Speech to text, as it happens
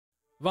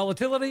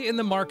Volatility in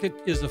the market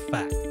is a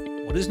fact.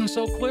 What isn't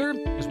so clear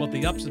is what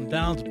the ups and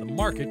downs of the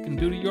market can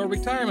do to your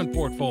retirement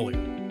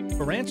portfolio.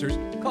 For answers,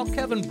 call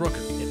Kevin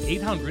Brucher at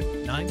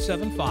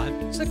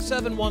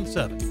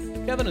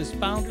 800-975-6717. Kevin is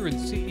founder and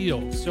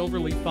CEO of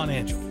Silverleaf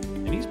Financial,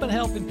 and he's been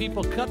helping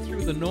people cut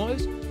through the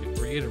noise to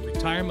create a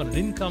retirement and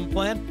income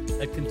plan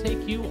that can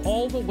take you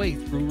all the way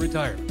through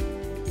retirement.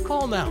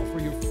 Call now for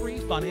your free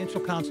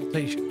financial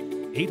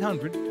consultation.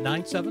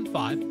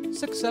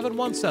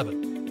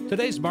 800-975-6717.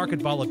 Today's market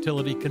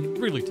volatility can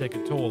really take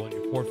a toll on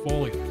your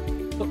portfolio.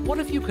 But what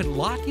if you could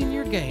lock in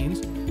your gains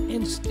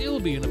and still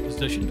be in a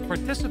position to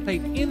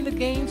participate in the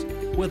gains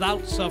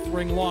without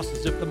suffering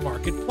losses if the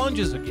market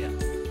plunges again?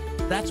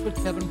 That's what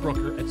Kevin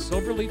Brucher at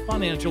Silverleaf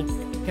Financial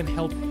can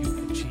help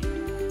you achieve.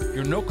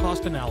 Your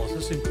no-cost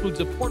analysis includes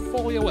a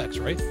portfolio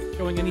x-ray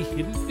showing any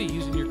hidden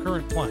fees in your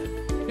current plan.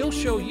 He'll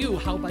show you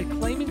how by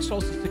claiming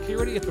Social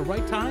Security at the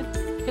right time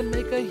can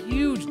make a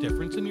huge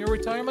difference in your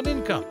retirement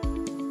income.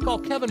 Call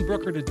Kevin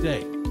Brucher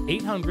today,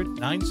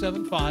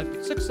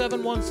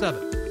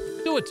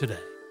 800-975-6717. Do it today.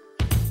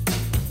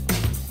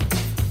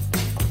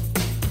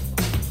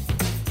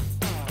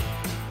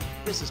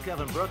 This is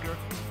Kevin Brucher.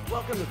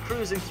 Welcome to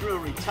Cruising Through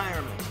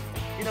Retirement.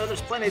 You know,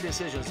 there's plenty of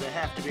decisions that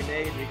have to be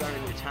made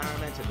regarding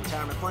retirement and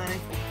retirement planning.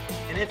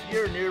 And if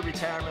you're near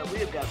retirement, we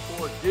have got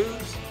 4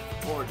 do's,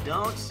 4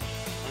 don'ts,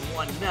 and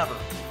 1 never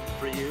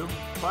for you.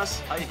 Plus,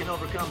 how you can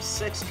overcome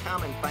 6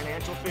 common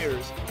financial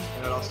fears.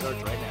 And it all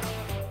starts right now.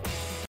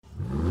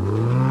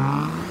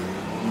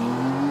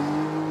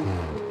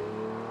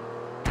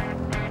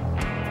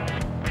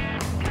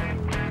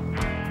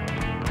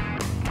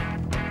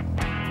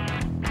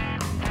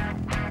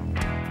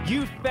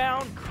 You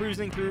found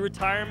Cruising Through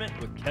Retirement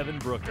with Kevin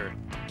Brucher.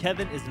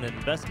 Kevin is an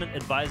investment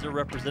advisor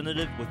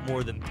representative with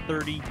more than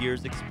 30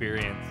 years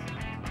experience.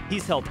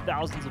 He's helped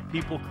thousands of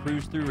people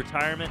cruise through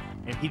retirement,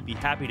 and he'd be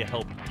happy to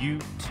help you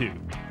too.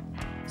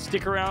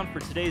 Stick around for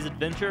today's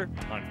adventure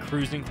on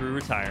Cruising Through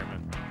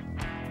Retirement.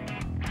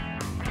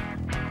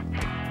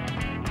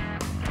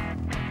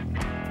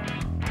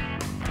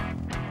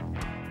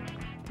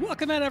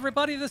 Welcome in,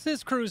 everybody. This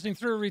is Cruising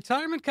Through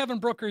Retirement. Kevin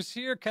Brucher's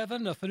here.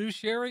 Kevin, a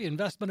fiduciary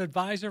investment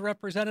advisor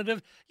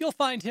representative. You'll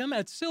find him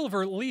at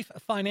Silverleaf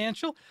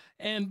Financial,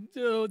 and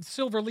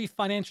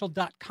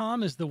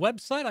silverleaffinancial.com is the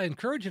website. I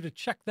encourage you to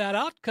check that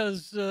out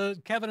because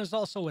Kevin is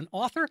also an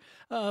author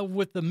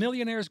with The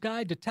Millionaire's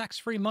Guide to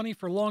Tax-Free Money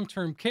for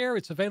Long-Term Care.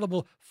 It's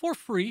available for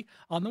free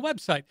on the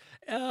website.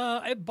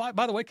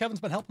 By the way, Kevin's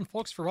been helping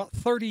folks for about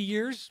 30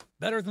 years,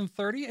 better than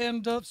 30,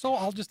 and so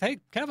I'll just, hey,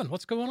 Kevin,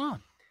 what's going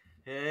on?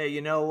 Hey, you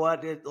know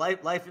what?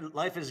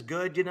 Life is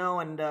good, you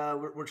know, and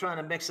we're trying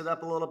to mix it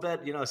up a little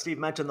bit. You know, Steve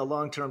mentioned the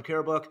long-term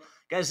care book.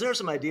 Guys, there are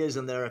some ideas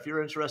in there. If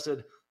you're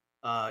interested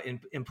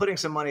in putting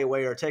some money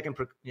away or taking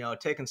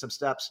some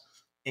steps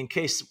in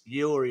case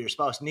you or your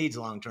spouse needs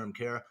long-term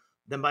care,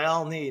 then by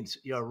all means,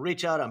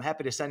 reach out. I'm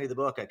happy to send you the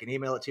book. I can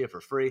email it to you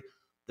for free.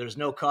 There's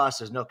no cost.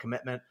 There's no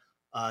commitment.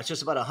 It's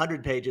just about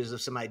 100 pages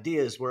of some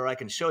ideas where I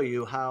can show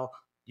you how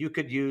you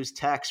could use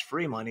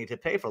tax-free money to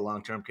pay for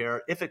long-term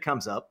care if it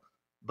comes up.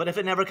 But if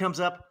it never comes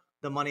up,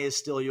 the money is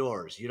still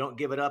yours. You don't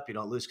give it up. You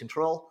don't lose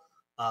control.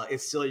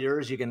 It's still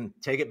yours. You can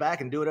take it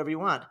back and do whatever you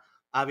want.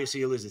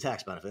 Obviously, you lose the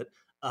tax benefit.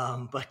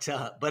 But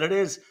it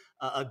is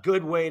a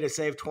good way to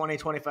save 20,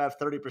 25,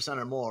 30%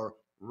 or more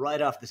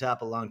right off the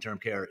top of long-term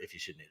care if you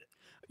should need it.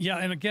 Yeah,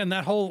 and again,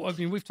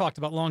 we've talked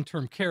about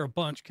long-term care a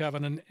bunch,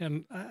 Kevin,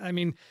 and I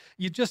mean,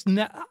 you just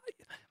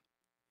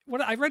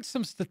I read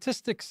some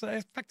statistics.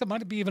 In fact, it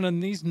might be even in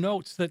these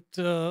notes that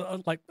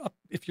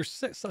if you're a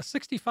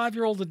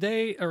 65-year-old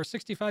today or a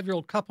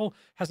 65-year-old couple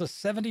has a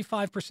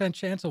 75%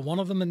 chance of one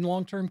of them in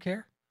long-term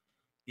care.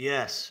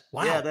 Yes.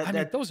 Wow.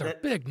 Yeah, those are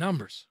big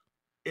numbers.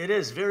 It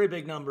is very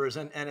big numbers,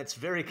 and it's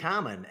very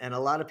common. And a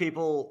lot of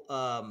people,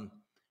 I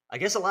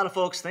guess, a lot of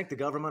folks think the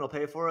government will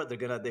pay for it.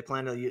 They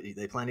plan to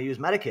use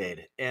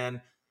Medicaid,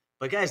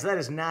 but guys, that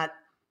is not.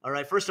 All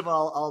right. First of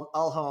all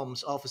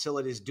homes, all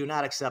facilities do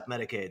not accept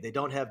Medicaid. They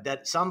don't have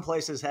some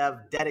places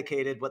have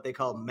dedicated what they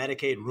call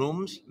Medicaid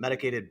rooms,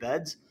 medicated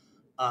beds,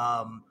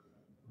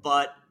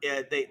 but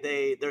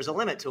there's a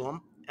limit to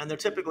them, and they're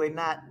typically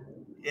not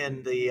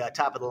in the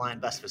top of the line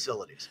best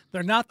facilities.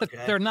 They're not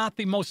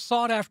the most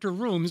sought after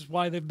rooms.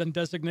 Why they've been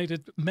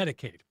designated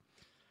Medicaid.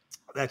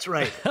 That's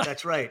right.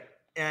 That's right.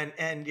 And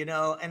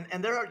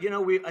there are,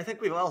 I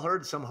think we've all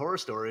heard some horror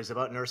stories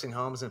about nursing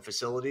homes and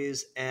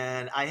facilities.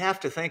 And I have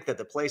to think that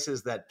the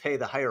places that pay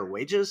the higher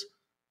wages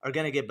are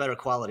going to get better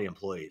quality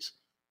employees.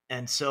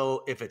 And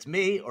so if it's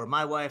me or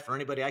my wife or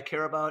anybody I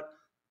care about,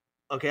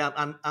 okay,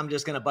 I'm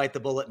just going to bite the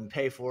bullet and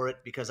pay for it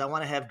because I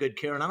want to have good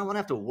care. And I don't want to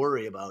have to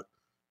worry about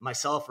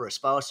myself or a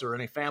spouse or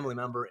any family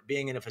member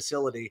being in a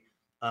facility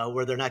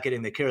where they're not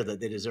getting the care that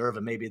they deserve.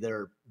 And maybe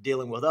they're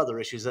dealing with other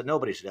issues that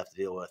nobody should have to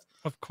deal with.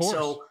 Of course.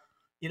 So,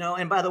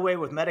 and by the way,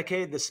 with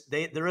Medicaid,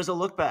 there is a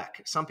look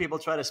back. Some people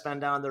try to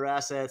spend down their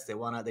assets. They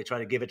try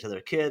to give it to their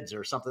kids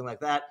or something like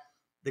that.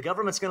 The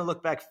government's going to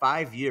look back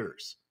 5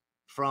 years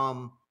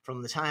from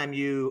the time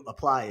you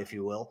apply, if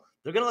you will.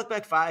 They're going to look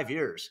back 5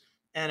 years.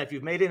 And if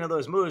you've made any of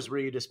those moves where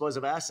you dispose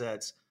of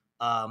assets,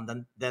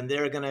 then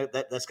they're gonna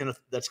that's gonna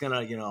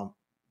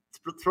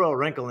throw a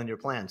wrinkle in your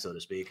plan, so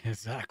to speak.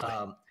 Exactly.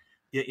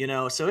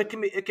 So it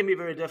can be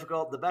very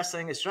difficult. The best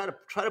thing is try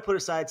to put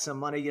aside some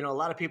money. A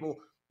lot of people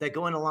that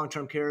go into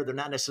long-term care, they're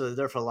not necessarily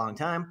there for a long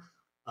time.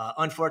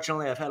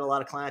 Unfortunately, I've had a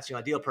lot of clients.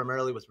 I deal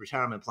primarily with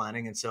retirement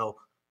planning, and so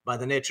by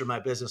the nature of my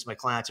business, my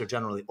clients are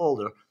generally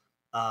older.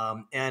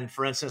 And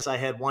for instance, I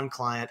had one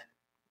client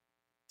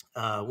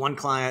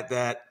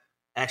that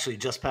actually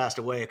just passed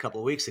away a couple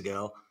of weeks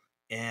ago,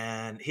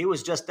 and he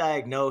was just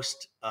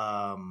diagnosed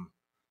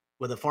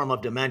with a form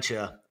of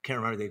dementia. Can't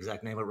remember the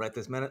exact name of it right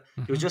this minute.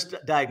 Mm-hmm. He was just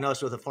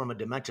diagnosed with a form of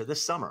dementia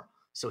this summer.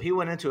 So he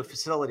went into a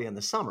facility in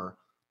the summer,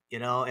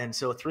 and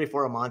so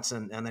 3-4 months,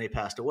 and then he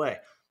passed away.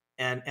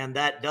 And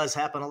that does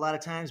happen a lot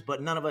of times,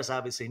 but none of us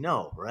obviously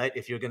know, right?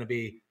 If it'll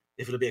be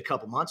a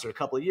couple months or a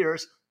couple of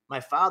years. My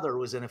father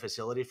was in a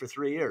facility for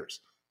 3 years.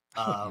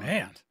 Oh,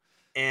 man.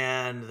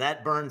 And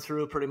that burned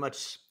through pretty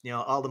much,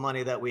 all the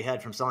money that we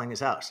had from selling his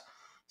house.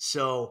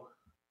 So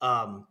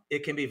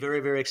it can be very,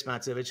 very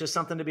expensive. It's just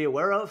something to be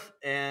aware of.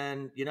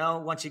 And,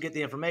 once you get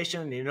the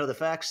information, the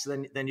facts,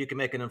 then you can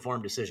make an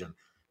informed decision.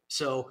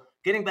 So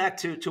getting back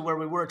to where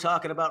we were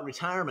talking about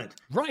retirement,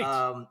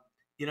 right.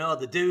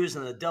 The do's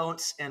and the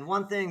don'ts. And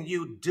one thing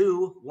you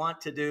do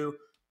want to do,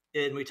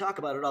 and we talk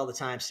about it all the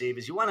time, Steve,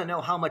 is you want to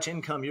know how much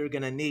income you're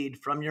going to need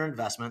from your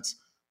investments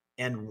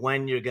and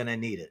when you're going to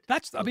need it.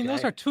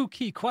 Those are two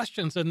key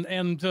questions. And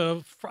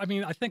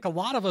I think a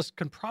lot of us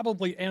can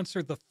probably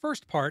answer the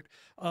first part.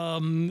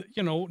 You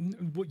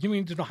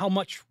need to know how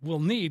much we'll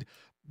need,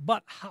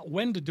 but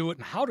when to do it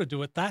and how to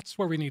do it, that's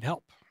where we need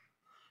help.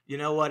 You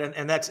know what?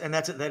 And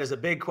that is a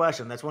big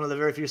question. That's one of the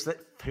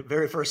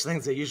very first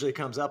things that usually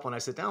comes up when I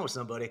sit down with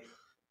somebody.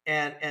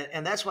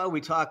 And that's why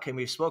we talk, and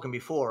we've spoken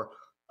before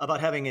about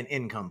having an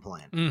income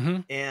plan. Mm-hmm.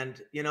 And,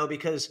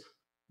 because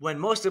when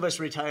most of us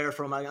retire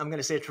from, I'm going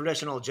to say, a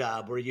traditional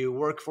job where you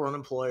work for an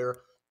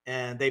employer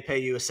and they pay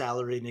you a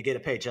salary and you get a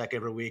paycheck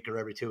every week or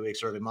every 2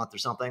 weeks or every month or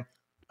something.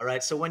 All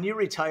right. So when you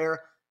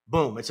retire,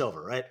 boom, it's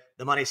over, right?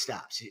 The money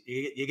stops.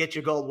 You get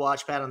your gold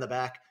watch, pat on the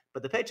back,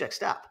 but the paychecks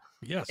stop.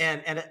 Yes.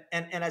 And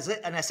I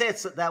say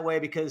it's that way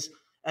because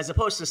as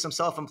opposed to some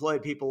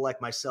self-employed people like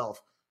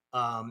myself,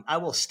 I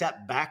will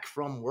step back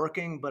from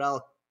working, but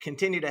I'll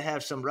continue to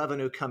have some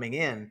revenue coming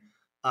in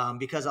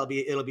because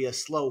it'll be a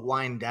slow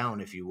wind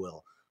down, if you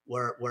will,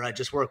 where I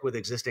just work with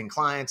existing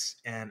clients,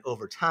 and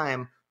over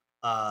time,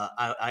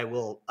 I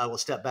will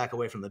step back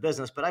away from the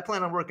business. But I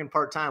plan on working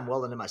part-time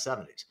well into my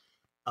 70s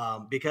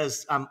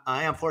because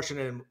I am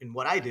fortunate in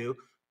what I do.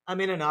 I'm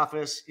in an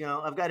office,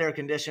 I've got air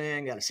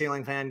conditioning, got a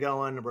ceiling fan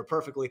going, and we're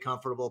perfectly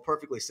comfortable,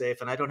 perfectly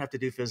safe, and I don't have to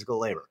do physical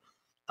labor.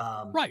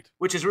 Right.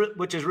 Which is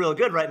real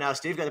good right now,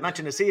 Steve. I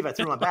mentioned to Steve, I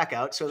threw my back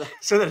out, so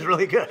that's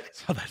really good.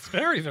 So that's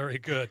very, very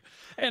good.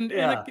 And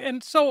Yeah.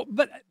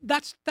 but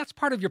that's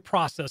part of your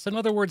process. In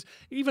other words,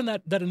 even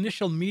that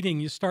initial meeting,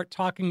 you start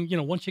talking,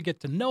 once you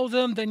get to know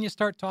them, then you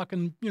start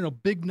talking,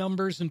 big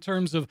numbers in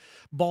terms of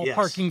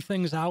ballparking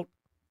things out.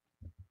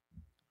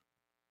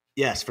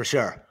 Yes, for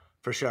sure.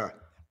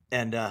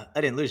 And I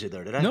didn't lose you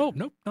there, did I? No,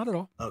 not at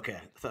all. Okay,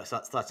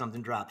 thought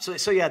something dropped.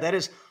 So yeah, that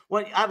is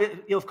what.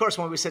 Of course,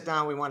 when we sit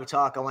down, we want to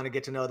talk. I want to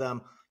get to know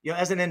them,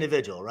 as an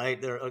individual,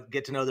 right?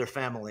 Get to know their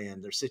family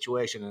and their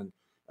situation, and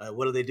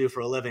what do they do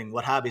for a living?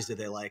 What hobbies do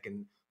they like,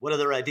 and what are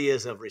their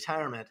ideas of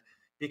retirement?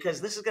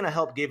 Because this is going to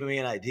help give me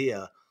an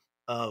idea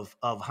of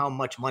how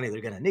much money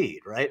they're going to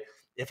need, right?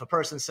 If a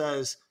person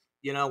says,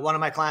 one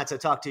of my clients I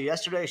talked to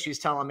yesterday, she's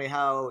telling me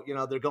how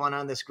they're going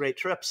on this great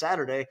trip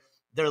Saturday.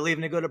 They're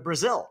leaving to go to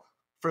Brazil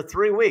for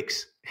 3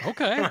 weeks.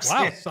 Okay.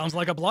 Wow. Sounds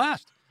like a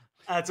blast.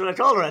 That's what I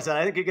told her. I said,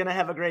 I think you're going to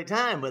have a great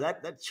time, but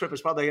that trip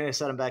is probably going to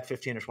set them back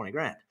 15 or 20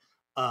 grand.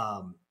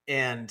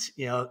 And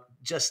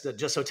just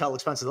hotel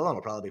expenses alone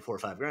will probably be $4 or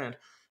 $5 grand.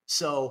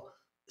 So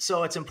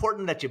it's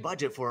important that you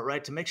budget for it,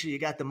 right? To make sure you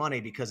got the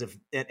money, because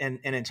and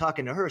in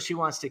talking to her, she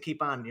wants to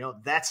keep on,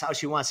 that's how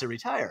she wants to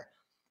retire.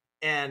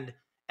 And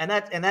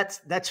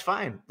that's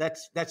fine.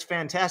 That's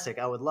fantastic.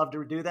 I would love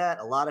to do that.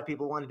 A lot of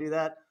people want to do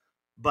that,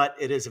 but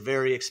it is a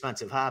very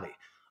expensive hobby.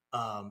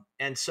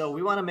 And so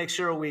we want to make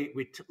sure we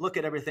look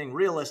at everything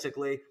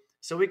realistically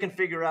so we can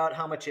figure out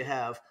how much you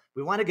have.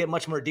 We want to get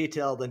much more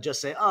detailed than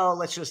just say, oh,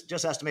 let's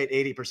just estimate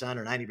 80%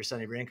 or 90%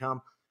 of your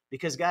income.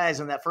 Because guys,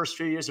 in that first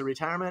few years of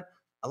retirement,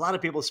 a lot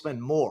of people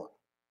spend more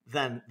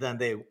than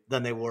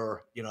they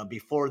were,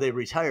 before they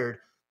retired,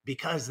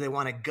 because they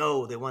want to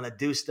go, they want to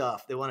do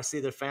stuff. They want to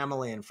see their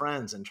family and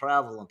friends and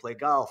travel and play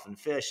golf and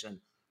fish and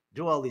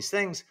do all these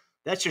things.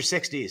 That's your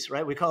 60s,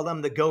 right? We call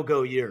them the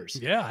go-go years.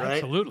 Yeah, right?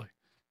 Absolutely.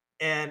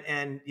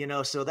 And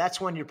so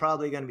that's when you're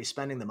probably going to be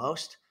spending the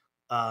most,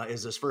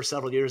 is those first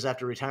several years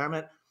after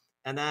retirement.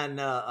 And then,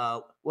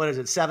 what is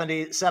it?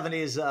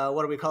 70s,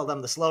 what do we call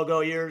them? The slow go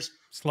years.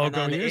 Slow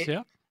go years.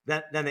 Yeah.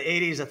 Then the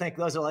 80s, I think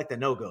those are like the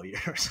no-go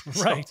years.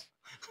 Right.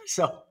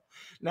 So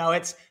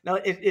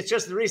it's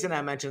just, the reason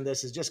I mentioned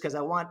this is just because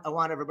I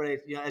want everybody,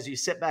 as you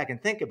sit back and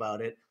think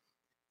about it,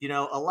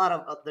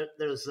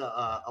 there's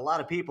a lot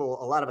of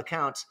people, a lot of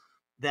accounts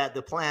that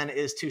the plan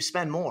is to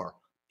spend more,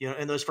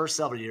 in those first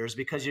several years,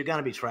 because you're going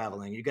to be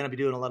traveling, you're going to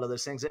be doing a lot of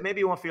those things that maybe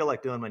you won't feel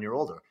like doing when you're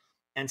older.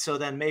 And so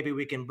then maybe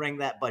we can bring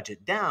that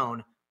budget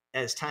down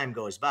as time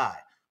goes by,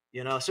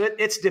 so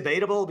it's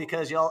debatable,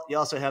 because you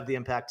also have the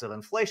impacts of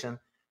inflation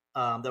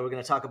that we're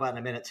going to talk about in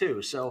a minute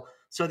too. So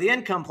the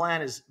income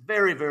plan is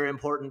very, very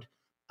important.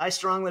 I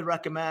strongly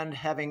recommend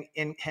having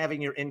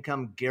your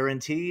income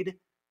guaranteed.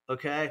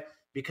 Okay.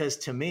 Because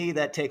to me,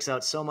 that takes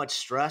out so much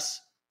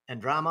stress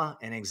and drama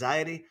and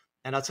anxiety.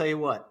 And I'll tell you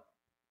what,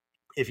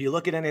 if you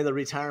look at any of the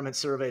retirement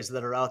surveys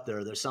that are out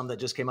there, there's some that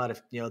just came out,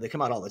 they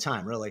come out all the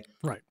time, really.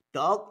 Right.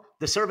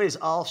 The surveys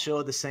all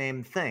show the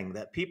same thing,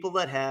 that people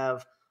that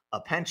have a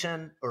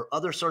pension or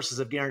other sources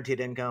of guaranteed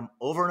income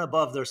over and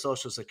above their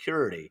Social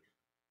Security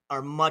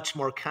are much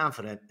more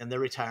confident in their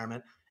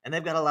retirement, and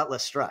they've got a lot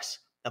less stress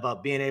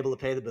about being able to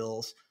pay the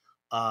bills.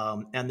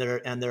 And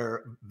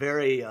they're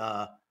very,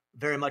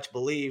 very much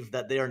believe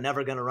that they are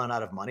never going to run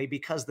out of money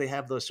because they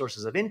have those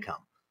sources of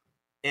income.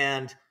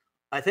 And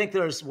I think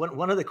there's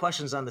one of the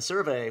questions on the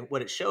survey,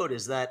 what it showed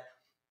is that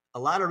a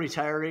lot of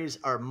retirees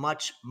are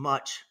much,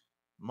 much,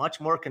 much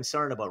more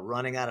concerned about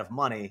running out of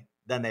money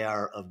than they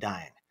are of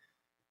dying.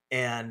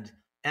 And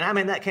I'm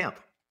in that camp.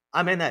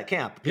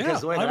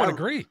 Because the way that I would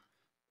agree.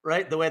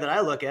 Right. The way that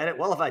I look at it,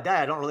 well, if I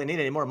die, I don't really need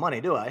any more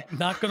money, do I?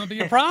 Not going to be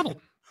a problem.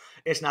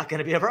 It's not going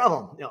to be a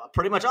problem.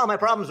 Pretty much all my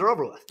problems are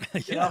over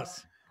with.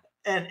 Yes.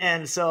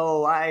 And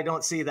so I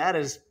don't see that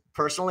as,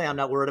 personally, I'm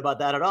not worried about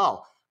that at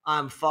all.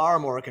 I'm far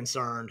more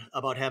concerned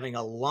about having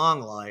a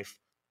long life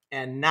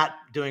and not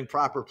doing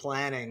proper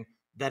planning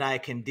that I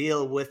can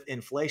deal with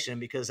inflation,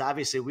 because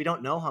obviously we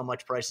don't know how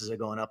much prices are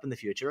going up in the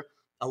future.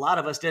 A lot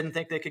of us didn't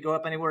think they could go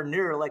up anywhere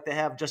near like they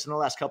have just in the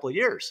last couple of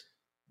years,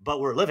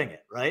 but we're living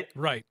it, right?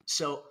 Right.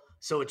 So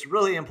it's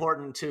really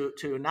important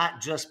to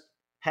not just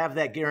have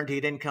that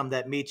guaranteed income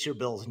that meets your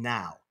bills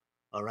now.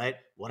 All right.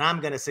 What I'm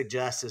going to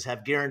suggest is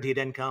have guaranteed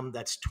income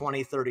that's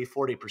 20, 30,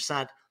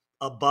 40%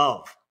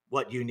 above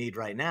what you need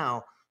right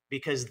now,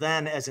 because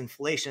then as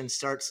inflation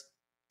starts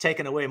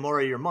taking away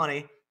more of your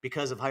money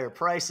because of higher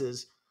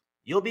prices,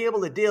 you'll be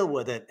able to deal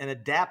with it and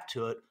adapt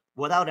to it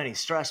without any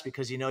stress,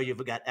 because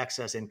you've got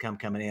excess income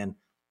coming in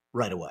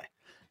right away.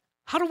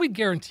 How do we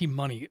guarantee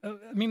money?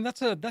 I mean,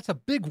 that's a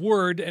big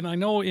word, and I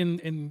know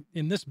in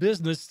this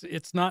business,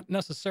 it's not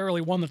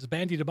necessarily one that's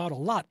bandied about a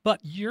lot.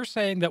 But you're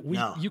saying that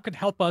you can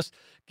help us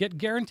get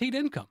guaranteed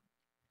income.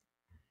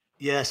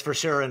 Yes, for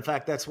sure. In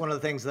fact, that's one of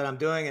the things that I'm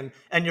doing,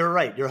 and you're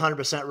right. You're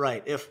 100%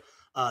 right. If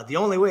the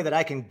only way that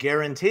I can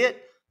guarantee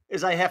it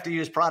is I have to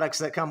use products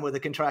that come with a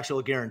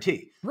contractual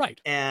guarantee.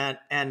 Right. And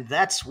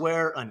that's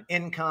where an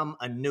income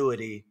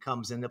annuity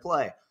comes into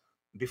play.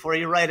 Before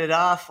you write it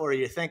off or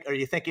you think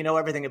you know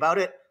everything about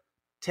it,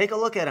 take a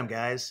look at them,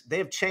 guys.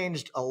 They've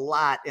changed a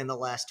lot in the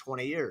last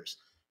 20 years.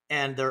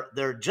 And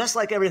they're just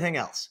like everything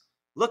else.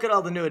 Look at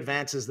all the new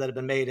advances that have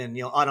been made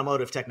in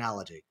automotive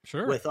technology.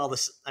 Sure. With all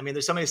this, I mean,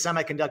 there's so many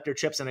semiconductor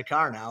chips in a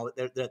car now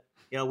that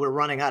we're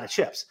running out of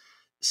chips.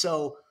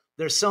 So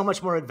there's so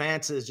much more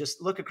advances.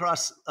 Just look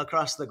across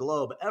the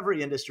globe.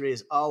 Every industry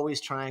is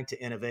always trying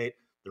to innovate.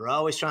 They're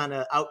always trying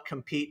to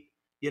outcompete,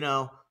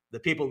 the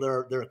people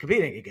they're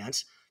competing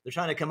against. They're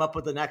trying to come up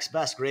with the next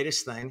best,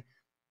 greatest thing.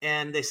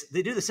 And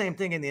they do the same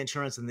thing in the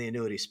insurance and the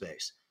annuity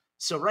space.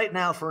 So right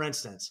now, for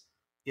instance,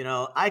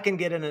 I can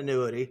get an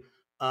annuity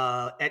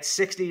at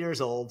 60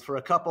 years old for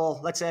a couple.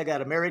 Let's say I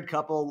got a married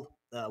couple.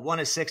 One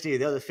is 60,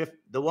 the other 50.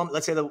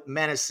 Let's say the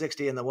man is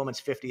 60 and the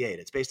woman's 58.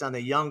 It's based on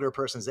the younger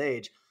person's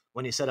age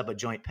when you set up a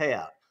joint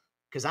payout.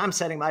 Because I'm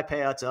setting my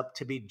payouts up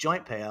to be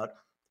joint payout,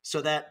 so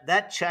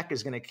that check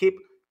is going to keep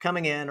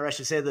coming in, or I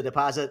should say the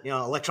deposit,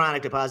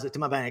 electronic deposit to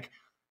my bank,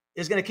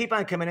 is going to keep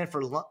on coming in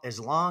for as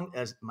long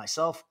as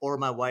myself or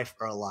my wife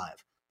are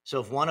alive. So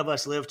if one of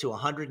us lived to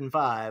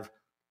 105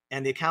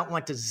 and the account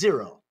went to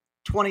zero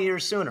 20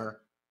 years sooner,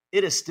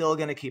 it is still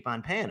going to keep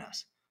on paying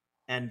us.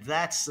 And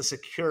that's the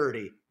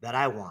security that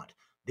I want.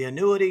 The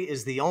annuity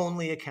is the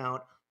only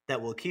account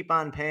that will keep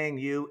on paying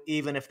you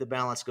even if the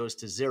balance goes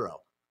to zero.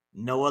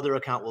 No other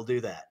account will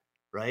do that,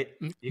 right?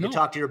 You can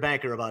talk to your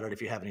banker about it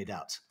if you have any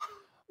doubts.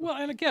 Well,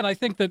 and again, I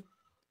think that,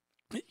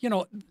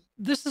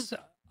 this is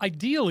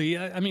ideally,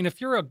 I mean,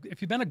 if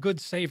you've been a good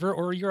saver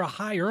or you're a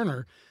high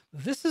earner,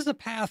 this is a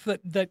path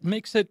that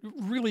makes it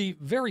really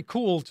very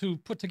cool to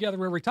put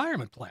together a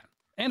retirement plan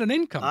and an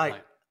income plan.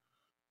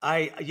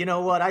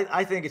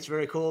 I think it's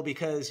very cool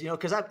because,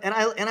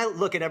 I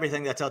look at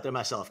everything that's out there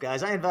myself,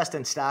 guys. I invest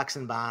in stocks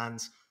and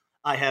bonds.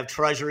 I have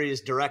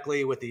treasuries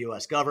directly with the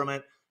U.S.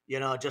 government,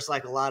 just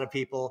like a lot of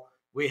people.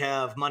 We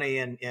have money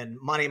in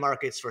money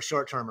markets for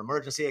short-term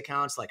emergency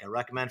accounts, like I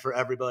recommend for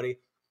everybody.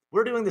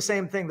 We're doing the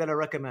same thing that I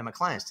recommend my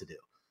clients to do.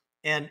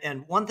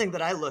 And one thing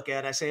that I look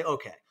at, I say,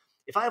 okay,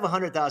 if I have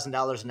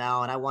 $100,000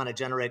 now and I want to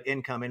generate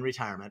income in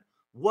retirement,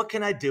 what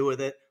can I do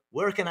with it?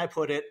 Where can I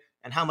put it?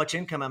 And how much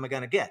income am I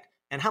going to get?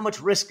 And how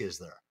much risk is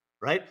there?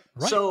 Right.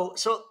 So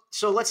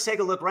let's take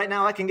a look right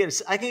now. I can get a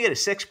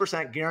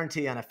 6%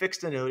 guarantee on a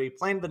fixed annuity,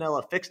 plain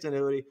vanilla fixed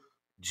annuity,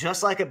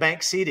 just like a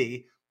bank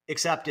CD,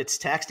 except it's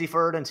tax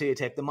deferred until you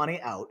take the money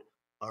out.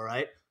 All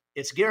right.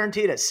 It's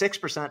guaranteed at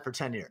 6% for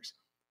 10 years.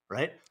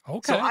 Right.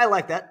 Okay. So I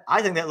like that.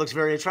 I think that looks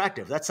very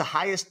attractive.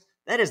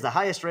 That is the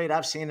highest rate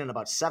I've seen in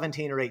about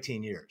 17 or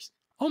 18 years.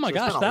 Oh my So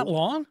gosh, that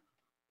long?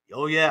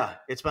 Oh yeah.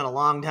 It's been a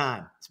long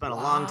time. It's been a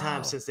long time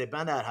Wow. since they've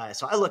been that high.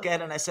 So I look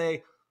at it and I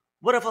say,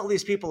 what if all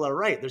these people are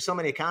right? There's so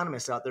many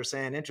economists out there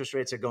saying interest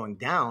rates are going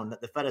down,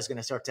 that the Fed is going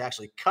to start to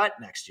actually cut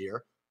next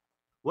year.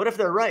 What if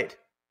they're right?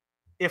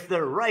 If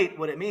they're right,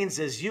 what it means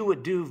is you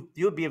would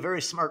be a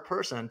very smart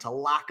person to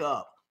lock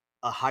up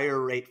a higher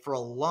rate for a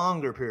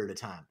longer period of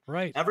time.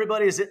 Right.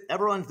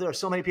 There are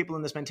so many people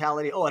in this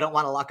mentality, oh, I don't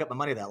want to lock up my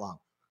money that long.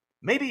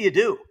 Maybe you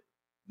do.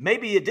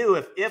 Maybe you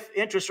do. If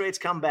interest rates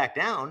come back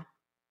down,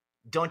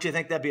 don't you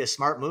think that'd be a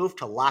smart move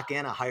to lock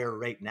in a higher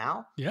rate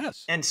now?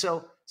 Yes. And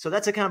so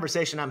that's a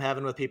conversation I'm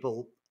having with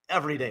people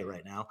every day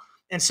right now.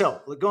 And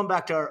so going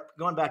back to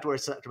where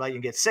it's about, you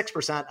can get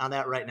 6% on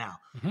that right now.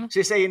 Mm-hmm. So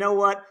you say, you know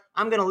what?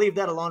 I'm going to leave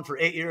that alone for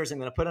 8 years. I'm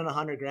going to put in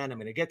 $100,000. I'm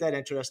going to get that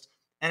interest.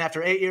 And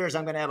after 8 years,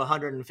 I'm going to have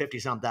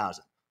 150-some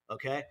thousand.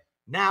 Okay.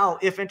 Now,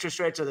 if interest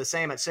rates are the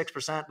same at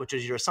 6%, which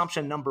is your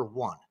assumption number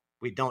one,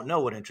 we don't know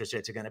what interest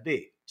rates are going to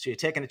be. So you're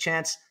taking a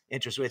chance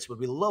interest rates would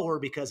be lower,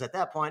 because at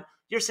that point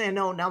you're saying,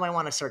 no, now I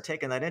want to start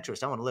taking that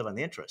interest. I want to live on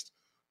the interest.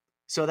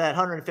 So that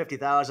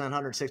 150,000,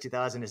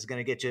 160,000 is going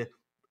to get you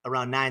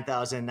around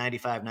 9,000,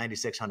 95,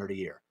 9,600 a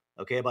year.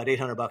 Okay. About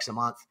 $800 a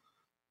month.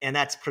 And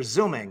that's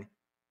presuming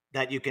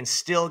that you can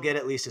still get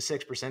at least a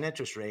 6%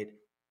 interest rate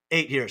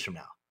 8 years from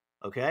now.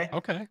 Okay.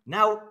 Okay.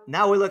 Now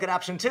we look at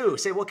option two.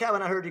 Say, well,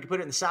 Kevin, I heard you can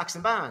put it in stocks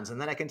and bonds, and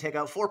then I can take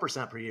out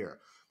 4% per year.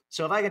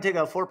 So if I can take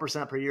out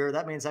 4% per year,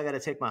 that means I got to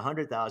take my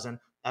 100,000.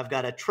 I've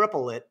got to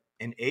triple it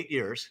in 8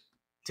 years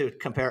to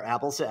compare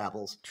apples to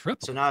apples.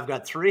 Triple. So now I've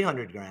got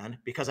 $300,000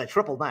 because I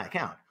tripled my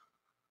account,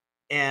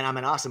 and I'm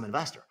an awesome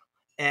investor.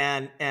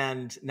 And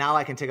now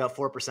I can take out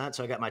 4%.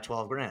 So I got my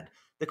 $12,000.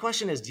 The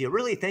question is, do you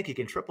really think you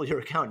can triple your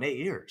account in 8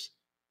 years?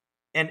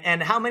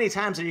 And how many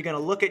times are you going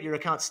to look at your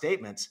account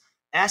statements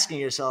asking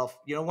yourself,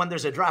 when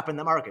there's a drop in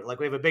the market, like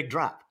we have a big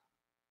drop,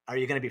 are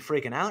you going to be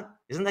freaking out?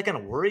 Isn't that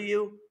going to worry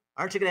you?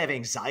 Aren't you going to have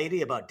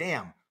anxiety about,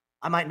 damn,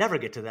 I might never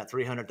get to that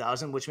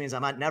 300,000, which means I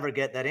might never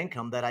get that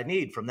income that I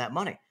need from that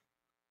money.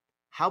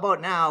 How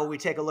about now we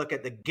take a look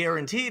at the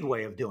guaranteed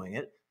way of doing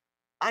it?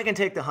 I can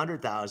take the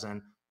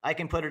 100,000, I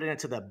can put it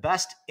into the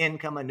best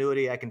income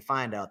annuity I can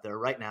find out there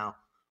right now.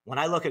 When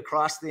I look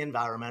across the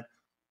environment,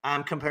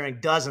 I'm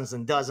comparing dozens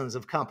and dozens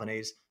of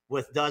companies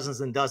with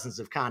dozens and dozens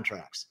of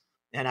contracts.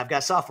 And I've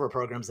got software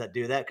programs that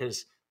do that,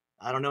 because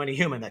I don't know any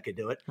human that could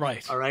do it.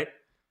 Right. All right.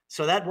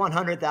 So that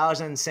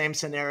 100,000, same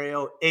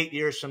scenario, 8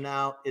 years from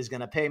now is going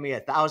to pay me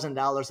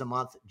 $1,000 a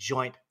month,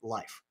 joint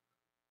life.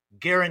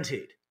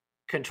 Guaranteed.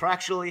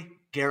 Contractually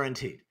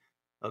guaranteed.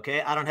 Okay.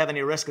 I don't have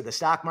any risk of the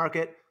stock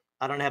market.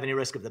 I don't have any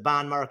risk of the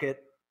bond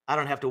market. I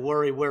don't have to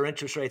worry where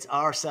interest rates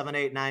are 7,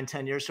 8, 9,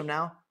 10 years from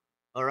now.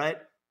 All right.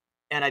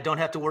 And I don't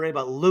have to worry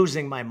about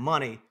losing my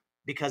money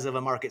because of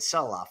a market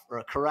sell-off or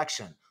a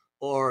correction,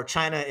 or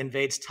China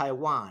invades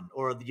Taiwan,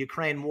 or the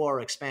Ukraine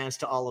war expands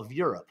to all of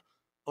Europe,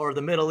 or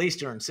the Middle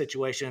Eastern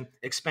situation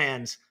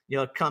expands,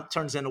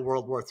 turns into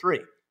World War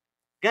III.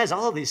 Guys,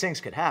 all of these things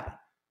could happen.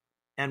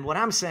 And what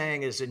I'm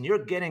saying is, when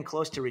you're getting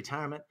close to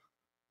retirement,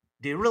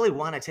 do you really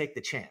want to take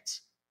the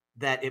chance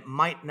that it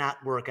might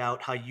not work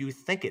out how you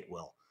think it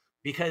will?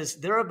 Because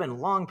there have been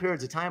long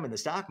periods of time in the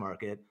stock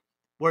market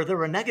where there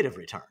were negative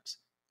returns.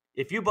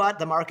 If you bought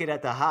the market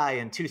at the high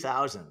in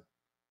 2000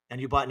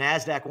 and you bought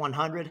NASDAQ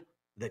 100,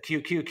 the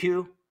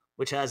QQQ,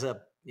 which has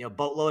a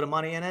boatload of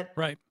money in it,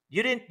 right?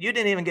 You didn't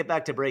even get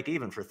back to break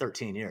even for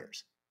 13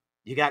 years.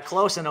 You got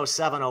close in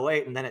 07,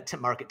 08, and then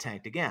market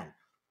tanked again.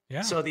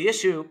 Yeah. So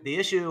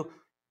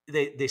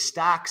the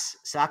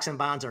stocks and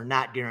bonds are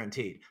not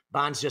guaranteed.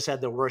 Bonds just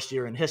had their worst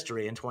year in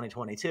history in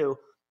 2022,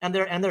 and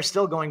they're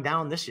still going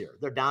down this year.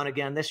 They're down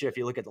again this year if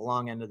you look at the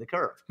long end of the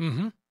curve.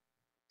 Mm-hmm.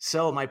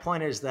 So my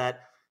point is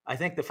that I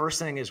think the first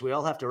thing is we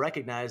all have to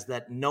recognize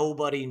that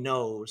nobody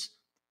knows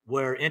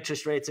where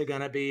interest rates are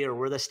going to be or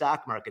where the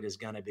stock market is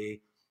going to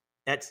be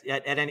at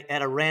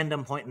a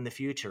random point in the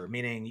future.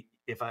 Meaning,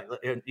 if I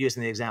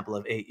using the example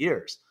of 8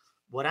 years,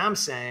 what I'm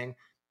saying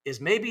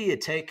is maybe you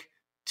take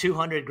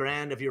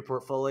 $200,000 of your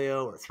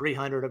portfolio or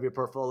 300 of your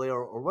portfolio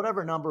or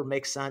whatever number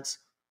makes sense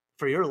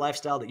for your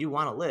lifestyle that you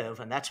want to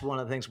live. And that's one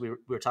of the things we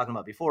were talking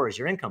about before is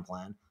your income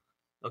plan.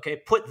 Okay.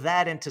 Put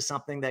that into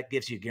something that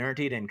gives you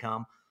guaranteed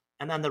income.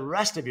 And then the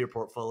rest of your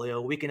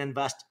portfolio, we can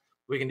invest,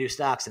 we can do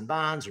stocks and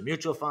bonds or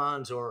mutual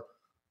funds or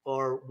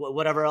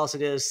whatever else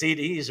it is,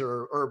 CDs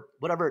or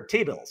whatever,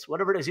 T-bills,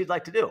 whatever it is you'd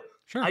like to do.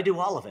 Sure. I do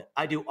all of it.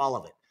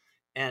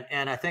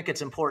 And I think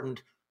it's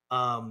important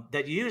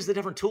that you use the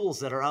different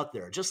tools that are out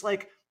there. Just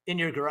like in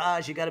your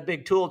garage, you got a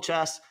big tool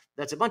chest.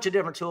 That's a bunch of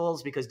different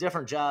tools because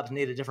different jobs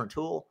need a different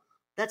tool.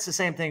 That's the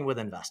same thing with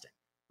investing.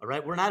 All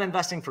right. We're not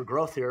investing for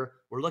growth here.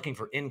 We're looking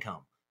for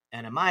income.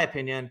 And in my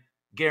opinion,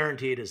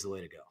 guaranteed is the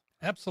way to go.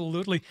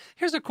 Absolutely.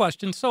 Here's a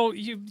question. So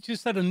you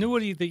said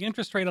annuity, the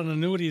interest rate on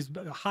annuity is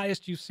the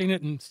highest you've seen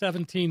it in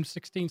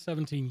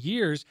 17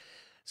 years.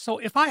 So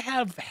if I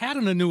have had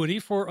an annuity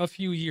for a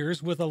few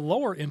years with a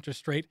lower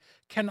interest rate,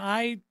 can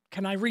I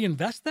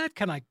reinvest that?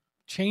 Can I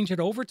change it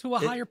over to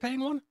a It, higher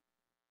paying one?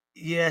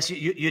 yes,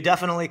 you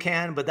definitely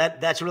can, but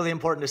that's really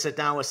important to sit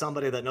down with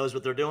somebody that knows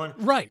what they're doing,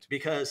 Right.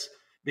 because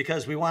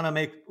we want to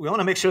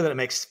make sure that it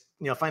makes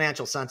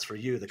financial sense for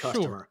you, the Sure.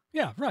 customer.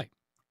 Yeah, right.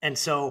 And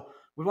so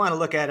we want to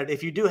look at it.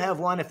 If you do have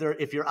one,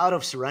 if you're out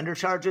of surrender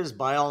charges,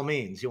 by all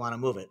means, you want to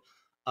move it.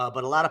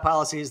 But a lot of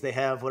policies, they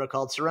have what are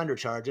called surrender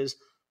charges.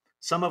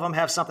 Some of them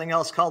have something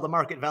else called the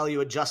market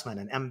value adjustment,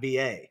 an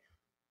MVA.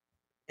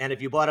 And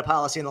if you bought a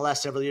policy in the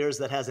last several years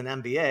that has an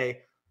MVA,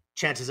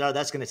 chances are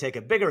that's going to take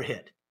a bigger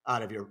hit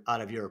out of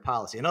your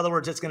policy. In other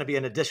words, it's going to be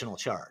an additional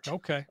charge.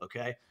 Okay.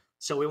 Okay.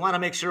 So we want to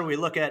make sure we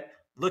look at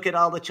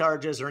all the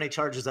charges or any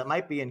charges that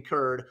might be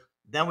incurred.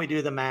 Then we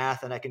do the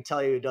math, and I can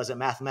tell you, does it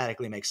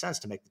mathematically make sense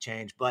to make the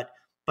change? But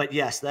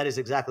yes, that is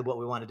exactly what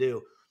we want to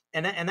do.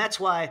 And that's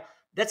why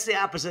that's the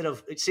opposite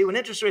of, see, when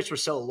interest rates were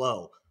so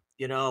low,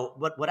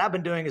 what I've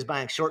been doing is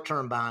buying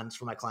short-term bonds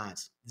for my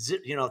clients,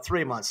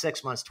 3 months,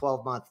 6 months,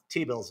 12-month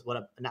T-bills,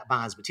 not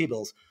bonds, but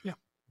T-bills. Yeah.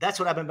 That's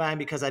what I've been buying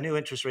because I knew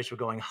interest rates were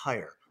going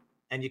higher,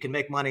 and you can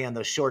make money on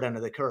the short end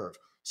of the curve.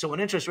 So when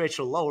interest rates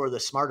are lower, the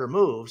smarter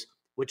moves,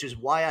 which is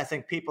why I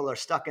think people are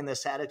stuck in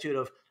this attitude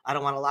of, I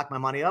don't want to lock my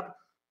money up,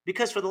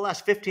 because for the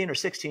last 15 or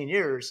 16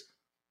 years,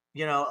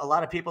 a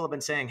lot of people have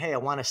been saying, hey, I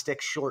want to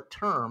stick short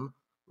term,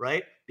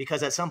 right?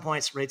 Because at some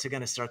points rates are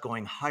going to start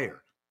going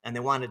higher, and they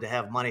wanted to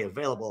have money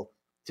available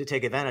to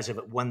take advantage of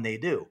it when they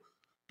do.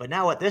 But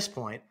now at this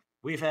point,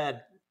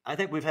 I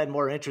think we've had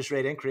more interest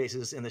rate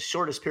increases in the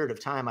shortest period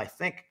of time, I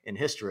think, in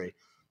history.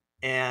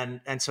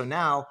 And so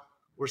now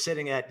we're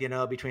sitting at,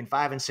 between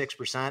 5 and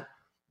 6%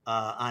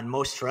 on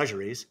most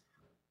treasuries.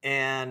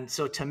 And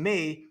so to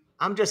me,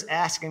 I'm just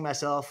asking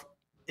myself,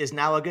 is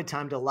now a good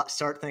time to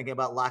start thinking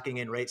about locking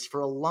in rates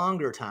for a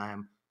longer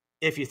time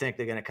if you think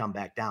they're going to come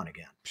back down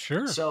again?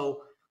 Sure.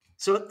 So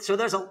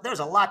there's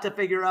a lot to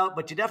figure out,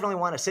 but you definitely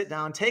want to sit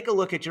down, take a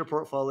look at your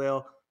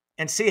portfolio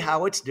and see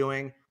how it's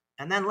doing.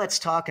 And then let's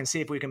talk and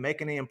see if we can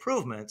make any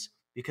improvements,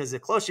 because the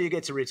closer you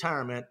get to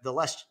retirement, the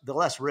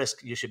less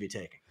risk you should be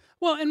taking.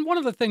 Well, and one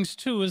of the things,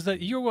 too, is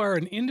that you are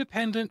an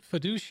independent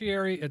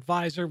fiduciary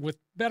advisor with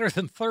better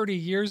than 30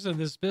 years in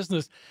this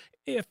business.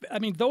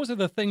 Those are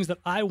the things that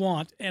I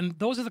want, and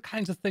those are the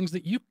kinds of things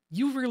that you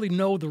really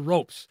know the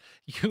ropes.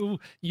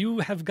 You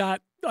have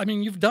got,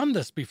 you've done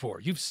this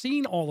before. You've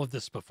seen all of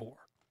this before.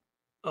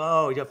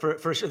 Oh, yeah,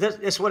 for sure.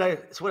 It's what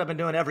I've been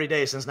doing every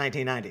day since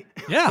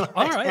 1990. Yeah.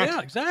 All right. Yeah,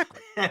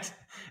 exactly.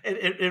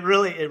 It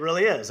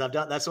really is.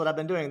 That's what I've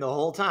been doing the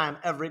whole time,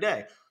 every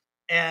day.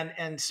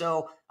 And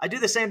so I do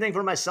the same thing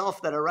for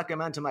myself that I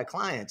recommend to my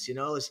clients,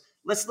 is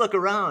let's look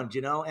around,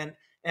 and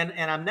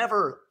I'm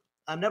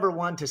never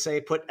one to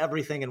say, put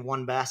everything in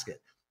one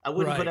basket. I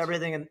wouldn't put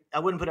everything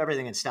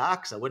in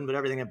stocks. I wouldn't put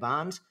everything in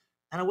bonds,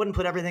 and I wouldn't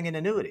put everything in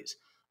annuities.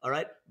 All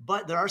right.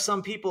 But there are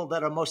some people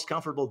that are most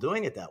comfortable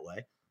doing it that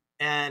way.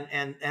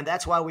 And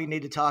that's why we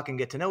need to talk and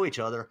get to know each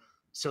other,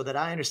 so that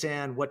I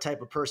understand what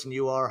type of person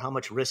you are, how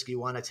much risk you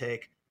want to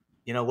take,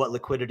 what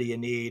liquidity you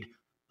need,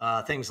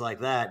 things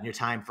like that, and your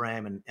time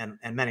frame,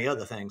 and many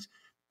other things.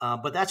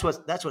 But that's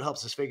what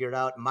helps us figure it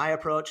out. My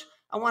approach,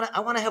 I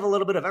want to have a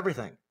little bit of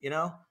everything.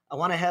 I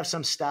want to have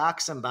some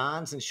stocks and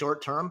bonds and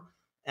short term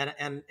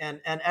and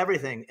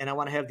everything, and I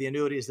want to have the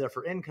annuities there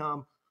for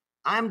income.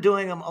 I'm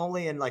doing them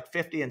only in like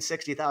 $50,000 and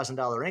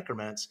 $60,000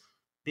 increments,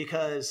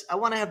 because I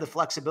want to have the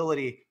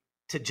flexibility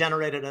to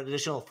generate an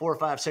additional $400,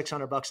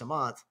 $500, $600 a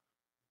month,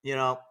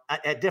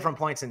 at different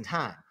points in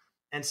time.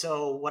 And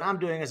so what I'm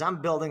doing is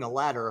I'm building a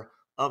ladder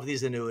of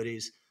these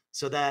annuities,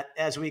 so that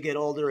as we get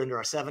older into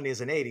our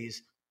 70s and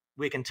 80s,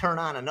 we can turn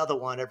on another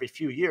one every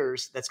few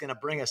years that's going to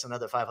bring us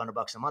another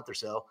 $500 a month or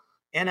so.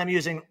 And I'm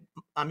using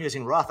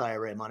Roth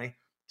IRA money,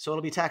 so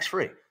it'll be tax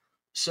free.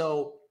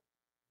 So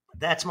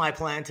that's my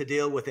plan to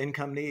deal with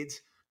income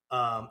needs.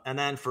 And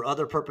then for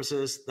other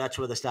purposes, that's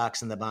where the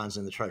stocks and the bonds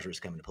and the treasuries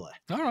come into play.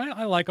 All right.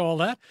 I like all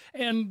that.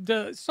 And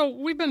so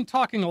we've been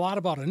talking a lot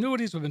about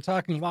annuities. We've been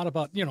talking a lot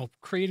about,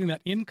 creating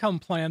that income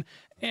plan.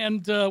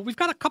 And we've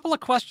got a couple of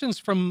questions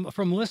from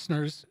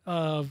listeners,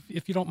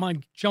 if you don't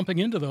mind jumping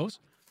into those.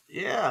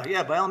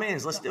 Yeah, by all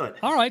means, let's do it.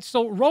 All right.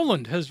 So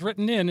Roland has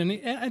written in,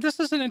 and this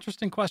is an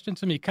interesting question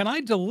to me. Can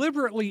I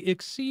deliberately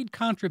exceed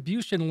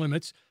contribution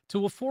limits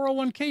to a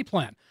 401k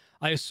plan?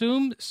 I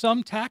assume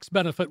some tax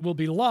benefit will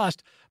be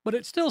lost, but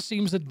it still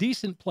seems a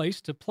decent place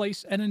to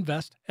place and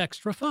invest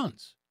extra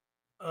funds.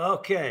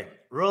 Okay,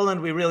 Roland,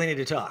 we really need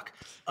to talk.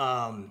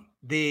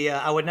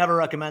 I would never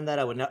recommend that.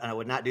 I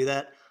would not do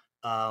that.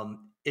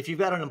 If you've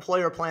got an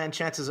employer plan,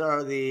 chances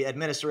are the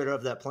administrator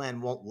of that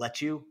plan won't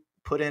let you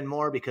put in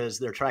more, because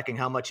they're tracking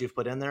how much you've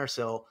put in there.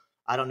 So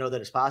I don't know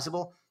that it's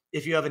possible.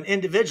 If you have an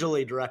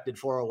individually directed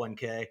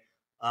 401k,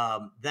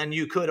 then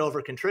you could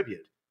over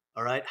contribute.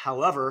 All right.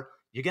 However,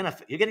 you're gonna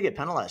get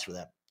penalized for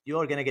that. You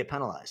are gonna get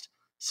penalized.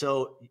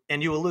 So,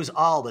 and you will lose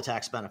all the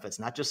tax benefits,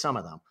 not just some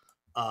of them.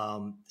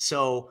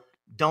 So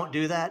don't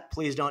do that.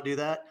 Please don't do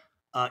that.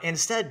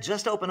 Instead,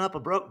 just open up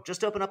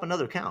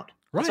another account.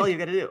 That's all you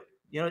got to do.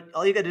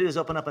 all you got to do is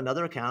open up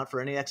another account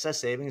for any excess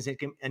savings,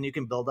 and you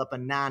can build up a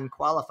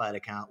non-qualified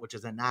account, which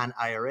is a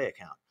non-IRA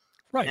account.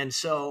 Right. And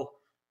so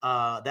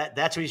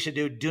that's what you should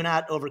do. Do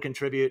not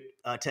over-contribute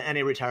to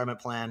any retirement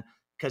plan,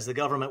 because the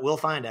government will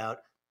find out,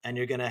 and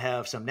you're going to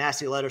have some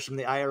nasty letters from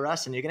the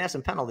IRS, and you're going to have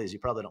some penalties you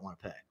probably don't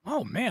want to pay.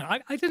 Oh man,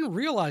 I didn't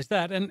realize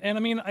that. And I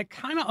mean, I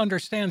kind of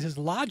understand his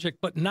logic,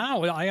 but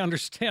now I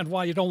understand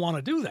why you don't want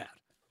to do that.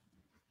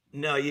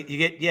 No, you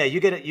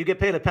get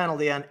paid a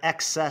penalty on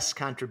excess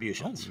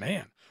contributions. Oh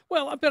man.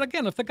 Well, but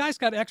again, if the guy's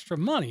got extra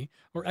money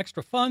or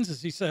extra funds,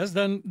 as he says,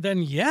 then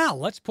yeah,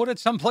 let's put it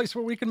someplace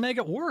where we can make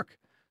it work.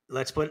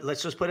 Let's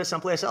just put it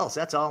someplace else.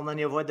 That's all, and then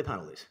you avoid the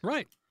penalties.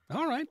 Right.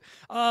 All right.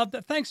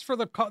 Thanks for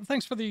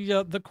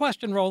the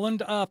question,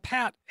 Roland.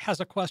 Pat has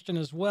a question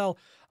as well,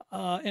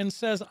 and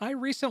says, I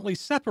recently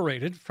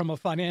separated from a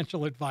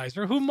financial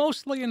advisor who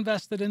mostly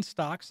invested in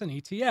stocks and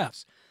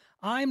ETFs.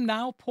 I'm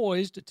now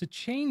poised to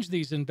change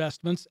these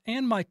investments,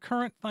 and my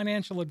current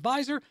financial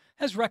advisor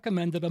has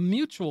recommended a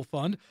mutual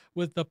fund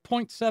with the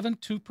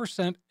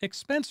 0.72%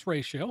 expense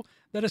ratio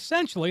that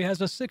essentially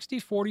has a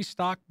 60-40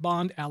 stock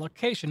bond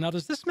allocation. Now,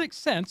 does this make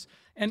sense?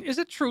 And is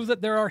it true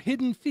that there are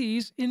hidden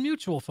fees in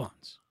mutual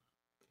funds?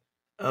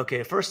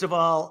 Okay, first of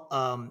all,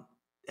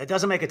 it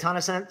doesn't make a ton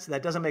of sense.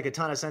 That doesn't make a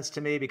ton of sense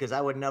to me, because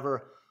I would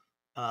never.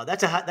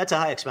 That's a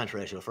high expense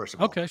ratio. First of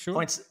all, okay,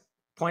 sure.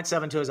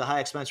 0.72 is a high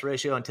expense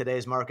ratio in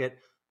today's market.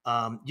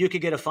 You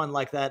could get a fund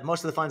like that.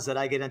 Most of the funds that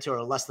I get into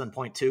are less than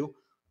 0.2.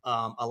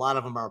 A lot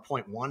of them are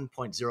 0.1,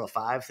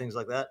 0.05, things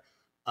like that.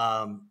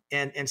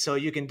 And so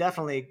you can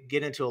definitely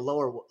get into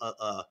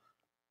a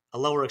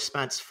lower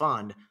expense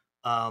fund.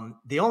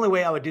 The only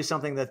way I would do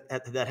something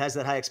that has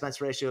that high expense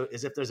ratio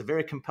is if there's a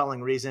very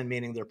compelling reason,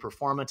 meaning their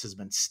performance has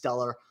been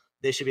stellar.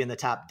 They should be in the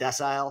top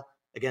decile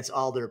against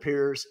all their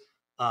peers,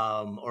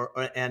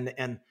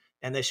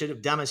 and they should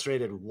have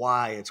demonstrared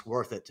why it's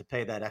worth it to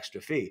pay that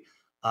extra fee.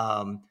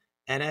 And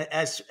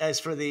as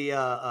for the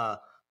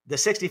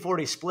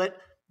 60-40 split,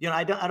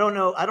 I don't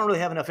know. I don't really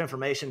have enough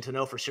information to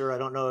know for sure. I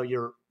don't know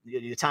your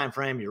time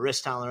frame, your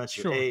risk tolerance,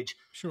 your age.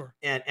 Sure.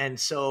 And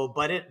so,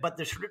 but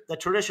the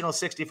traditional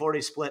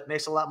 60-40 split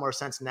makes a lot more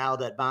sense now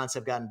that bonds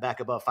have gotten back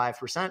above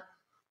 5%,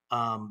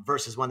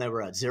 versus when they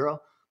were at 0.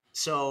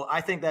 So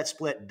I think that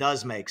split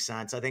does make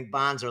sense. I think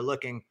bonds are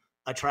looking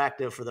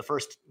attractive for the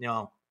first,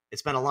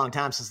 it's been a long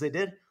time since they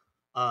did.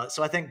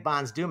 So I think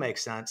bonds do make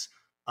sense.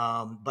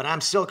 But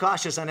I'm still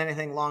cautious on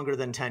anything longer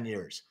than 10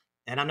 years.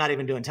 And I'm not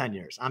even doing 10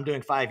 years. I'm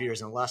doing 5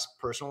 years and less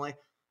personally,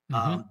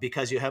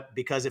 because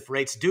if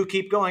rates do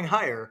keep going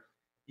higher,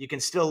 you can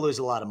still lose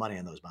a lot of money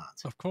in those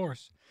bonds. Of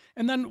course.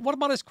 And then what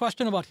about his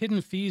question about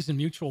hidden fees in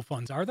mutual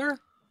funds? Are there?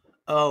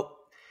 Oh,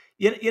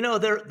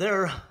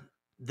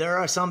 there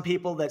are some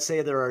people that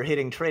say there are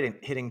hidden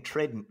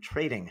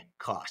trading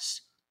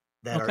costs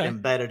that are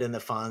embedded in the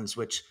funds,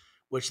 which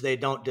they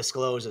don't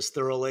disclose as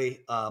thoroughly.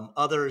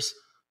 Others,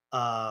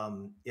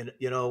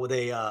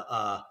 they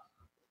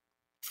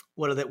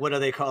what do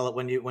they call it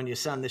when you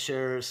send the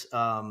shares?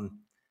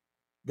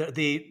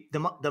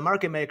 The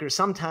market makers,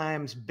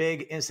 sometimes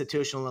big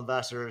institutional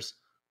investors,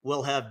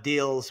 will have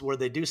deals where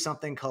they do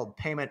something called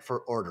payment for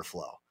order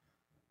flow,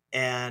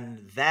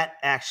 and that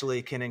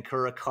actually can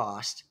incur a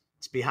cost.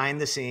 It's behind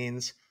the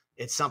scenes.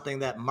 It's something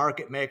that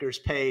market makers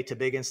pay to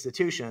big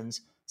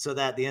institutions, so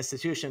that the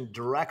institution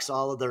directs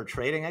all of their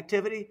trading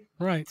activity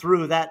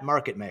through that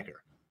market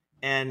maker.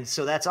 And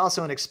so that's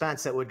also an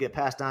expense that would get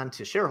passed on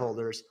to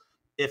shareholders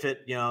if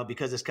it,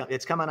 because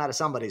it's coming out of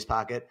somebody's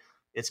pocket,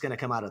 it's going to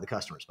come out of the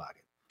customer's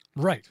pocket.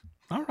 Right.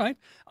 All right.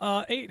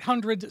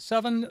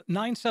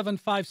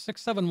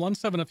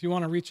 800-975-6717 if you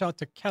want to reach out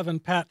to Kevin.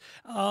 Pat,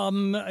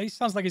 he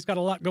sounds like he's got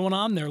a lot going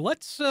on there.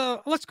 Let's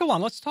go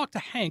on. Let's talk to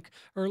Hank.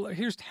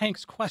 Here's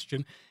Hank's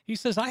question. He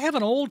says, I have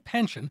an old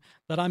pension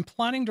that I'm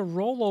planning to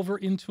roll over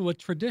into a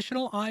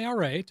traditional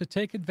IRA to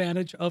take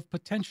advantage of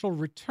potential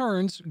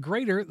returns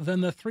greater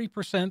than the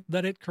 3%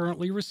 that it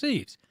currently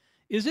receives.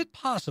 Is it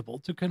possible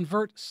to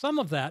convert some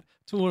of that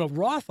to a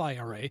Roth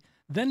IRA,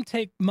 then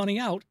take money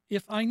out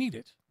if I need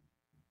it?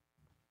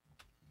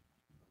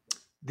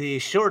 The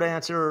short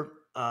answer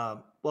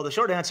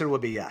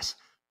would be yes.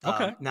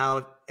 Okay.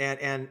 Now,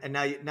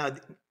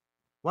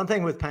 one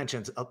thing with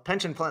pensions, a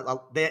pension plan,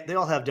 they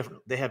all have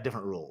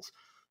different rules.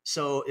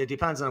 So it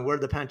depends on where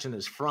the pension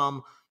is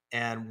from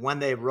and when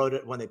they wrote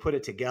it, when they put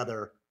it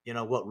together,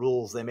 what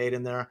rules they made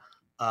in there.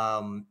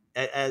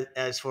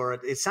 As for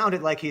it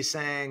sounded like he's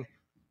saying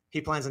he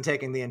plans on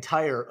taking the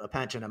entire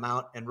pension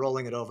amount and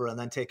rolling it over and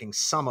then taking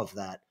some of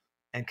that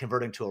and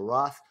converting to a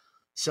Roth.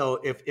 So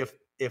if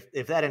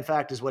that in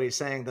fact is what he's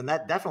saying, then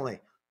that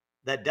definitely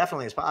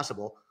is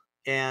possible.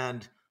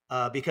 And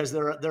because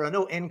there are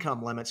no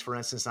income limits, for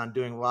instance, on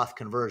doing Roth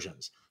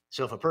conversions.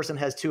 So if a person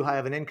has too high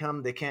of an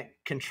income, they can't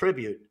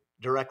contribute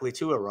directly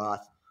to a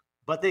Roth,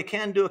 but they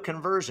can do a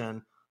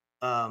conversion.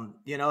 Some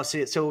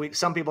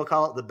people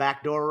call it the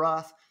backdoor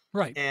Roth.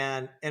 Right.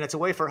 And it's a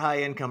way for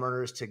high income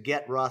earners to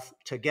get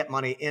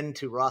money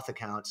into Roth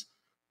accounts,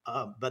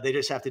 but they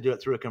just have to do it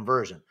through a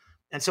conversion.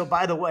 And so,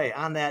 by the way,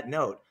 on that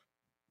note,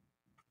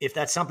 if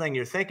that's something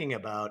you're thinking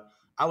about,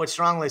 I would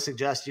strongly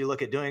suggest you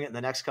look at doing it in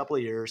the next couple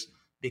of years,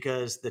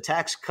 because the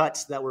tax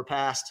cuts that were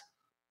passed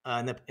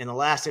in the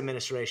last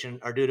administration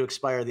are due to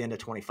expire at the end of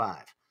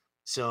 25.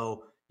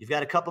 So you've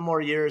got a couple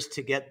more years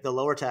to get the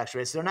lower tax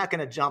rates. They're not going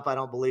to jump, I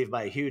don't believe,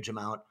 by a huge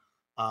amount.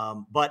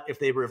 But if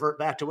they revert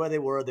back to where they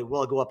were, they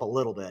will go up a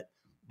little bit.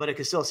 But it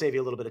could still save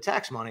you a little bit of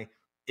tax money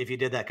if you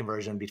did that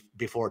conversion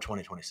before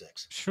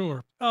 2026.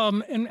 Sure.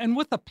 And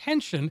with the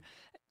pension,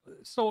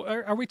 so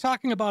are we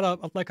talking about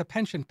a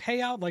pension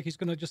payout? Like he's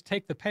going to just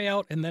take the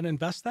payout and then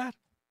invest that?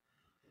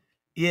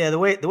 Yeah, the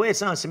way it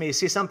sounds to me,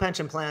 see, some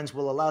pension plans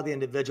will allow the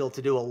individual to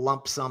do a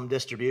lump sum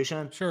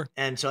distribution. Sure.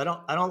 And so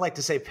I don't like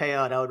to say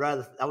payout.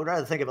 I would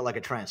rather think of it like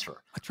a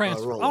transfer. A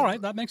transfer. All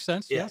right, that makes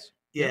sense. Yeah. Yes.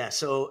 Yeah. Yep.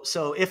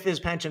 So if his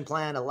pension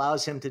plan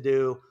allows him to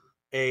do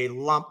a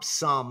lump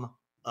sum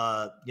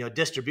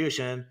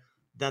distribution,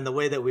 then the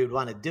way that we would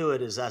want to do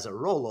it is as a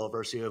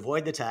rollover. So you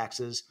avoid the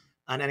taxes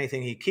on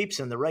anything he keeps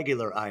in the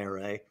regular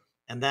IRA.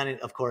 And then,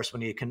 of course,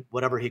 when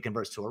whatever he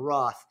converts to a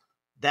Roth,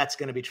 that's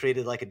going to be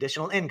treated like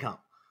additional income.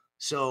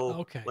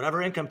 So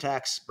whatever income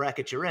tax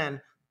bracket you're in,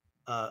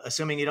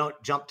 assuming you don't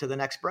jump to the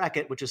next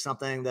bracket, which is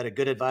something that a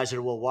good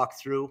advisor will walk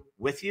through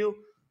with you,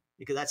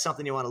 because that's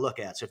something you want to look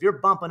at. So if you're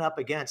bumping up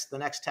against the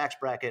next tax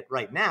bracket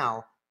right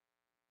now,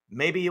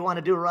 maybe you want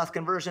to do a Roth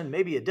conversion,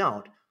 maybe you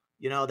don't.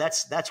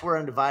 That's where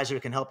an advisor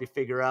can help you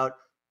figure out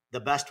the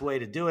best way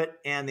to do it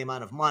and the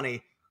amount of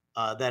money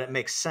that it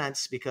makes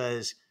sense,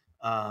 because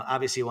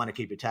obviously you want to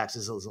keep your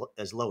taxes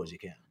as low as you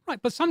can. Right.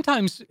 But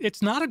sometimes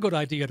it's not a good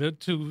idea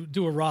to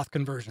do a Roth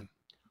conversion.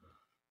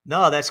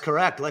 No, that's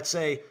correct. Let's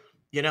say,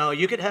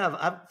 you could have,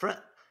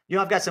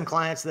 I've got some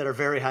clients that are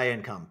very high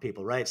income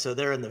people, right? So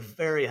they're in the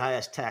very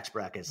highest tax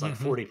brackets, like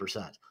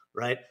 40%,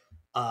 right?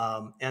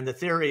 And the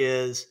theory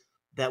is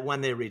that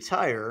when they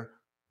retire,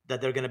 that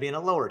they're going to be in a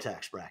lower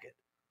tax bracket.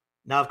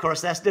 Now, of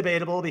course, that's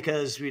debatable,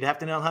 because we'd have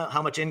to know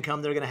how much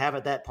income they're going to have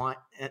at that point,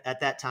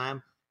 at that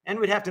time. And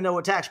we'd have to know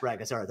what tax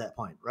brackets are at that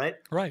point, right?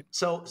 Right.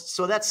 So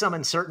that's some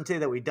uncertainty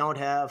that we don't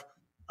have.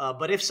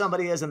 But if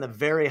somebody is in the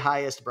very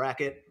highest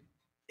bracket,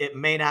 it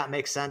may not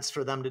make sense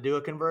for them to do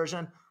a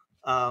conversion.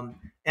 And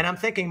I'm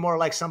thinking more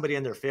like somebody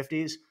in their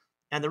 50s.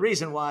 And the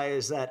reason why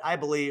is that I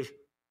believe,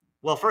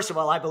 well, first of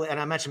all, and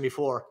I mentioned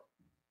before,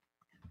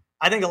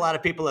 I think a lot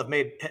of people have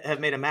made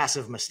a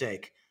massive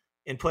mistake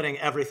in putting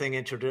everything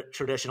into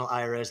traditional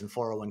IRAs and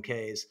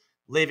 401ks,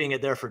 leaving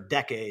it there for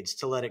decades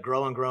to let it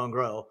grow and grow and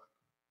grow.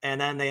 And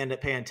then they end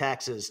up paying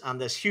taxes on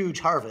this huge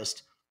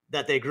harvest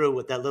that they grew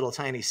with that little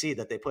tiny seed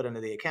that they put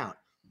into the account.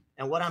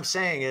 And what I'm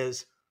saying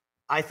is,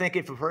 I think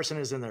if a person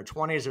is in their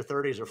 20s or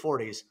 30s or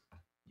 40s,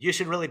 you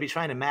should really be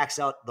trying to max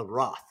out the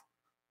Roth,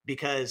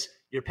 because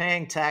you're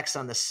paying tax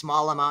on the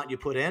small amount you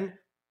put in.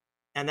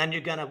 And then you're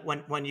going to,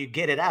 when you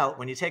get it out,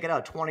 when you take it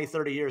out 20,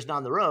 30 years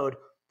down the road,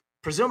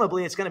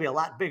 presumably it's going to be a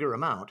lot bigger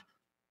amount,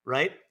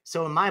 right?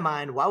 So in my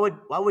mind, why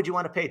would you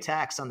want to pay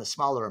tax on the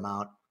smaller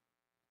amount?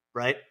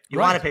 Right? You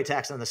want to pay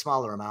tax on the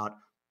smaller amount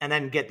and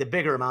then get the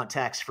bigger amount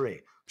tax-free.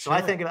 So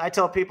sure. I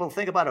tell people,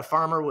 think about a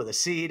farmer with a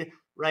seed,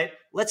 right?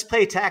 Let's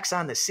pay tax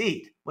on the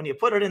seed when you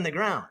put it in the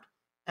ground.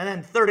 And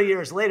then 30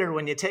 years later,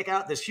 when you take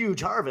out this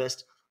huge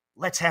harvest,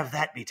 let's have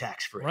that be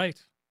tax-free.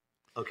 Right.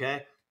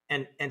 Okay.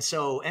 And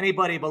so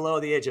anybody below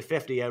the age of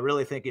 50, I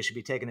really think you should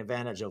be taking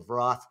advantage of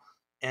Roth.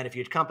 And if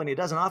your company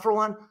doesn't offer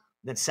one,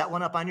 then set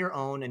one up on your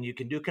own, and you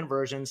can do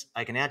conversions.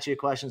 I can answer your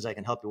questions. I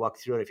can help you walk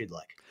through it if you'd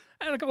like.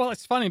 Well,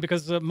 it's funny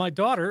because my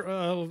daughter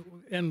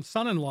and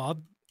son-in-law,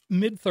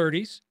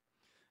 mid-30s,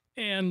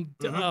 and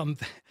and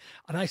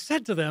I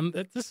said to them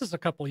that this is a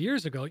couple of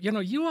years ago,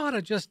 you ought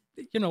to just,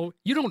 you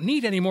don't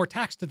need any more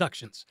tax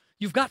deductions.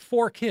 You've got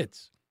 4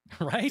 kids,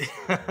 right?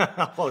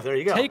 Oh, there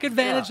you go. Take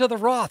advantage of the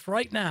Roth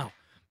right now.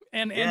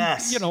 And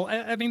yes.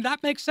 I mean,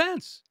 that makes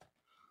sense.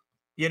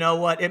 You know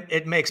what?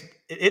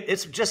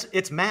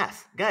 It's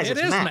math, guys. It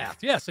is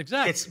math. Yes,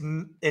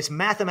 exactly. It's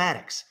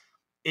mathematics.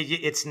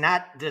 It's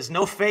not, there's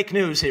no fake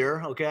news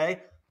here. Okay.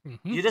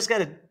 Mm-hmm. You just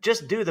got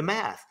to do the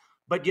math.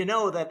 But you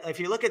know that if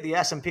you look at the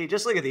S&P,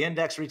 just look at the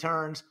index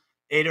returns,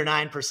 8 or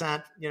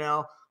 9%,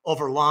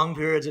 over long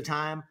periods of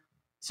time.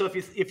 So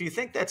if you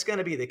think that's going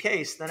to be the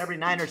case, then every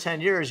 9 or 10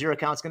 years, your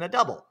account's going to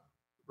double.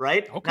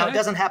 Right. Okay. Now it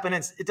doesn't happen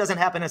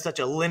in such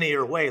a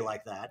linear way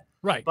like that.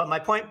 Right. But my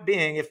point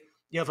being,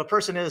 if a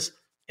person is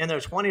in their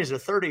 20s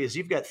or 30s,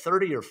 you've got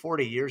 30 or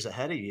 40 years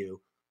ahead of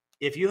you.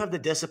 If you have the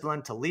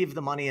discipline to leave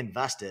the money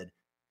invested,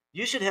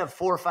 you should have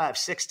 4, 5,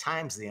 6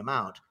 times the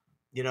amount,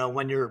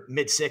 when you're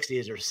mid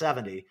 60s or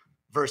 70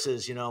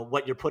 versus,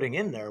 what you're putting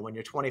in there when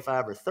you're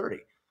 25 or 30.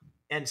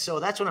 And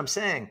so that's what I'm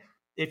saying.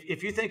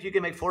 If you think you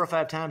can make 4 or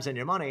 5 times on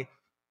your money,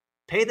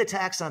 pay the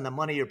tax on the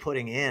money you're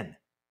putting in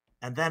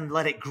and then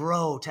let it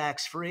grow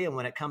tax-free. And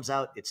when it comes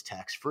out, it's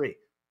tax-free.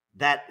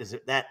 That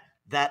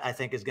I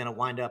think is going to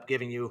wind up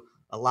giving you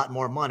a lot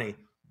more money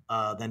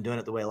than doing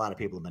it the way a lot of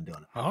people have been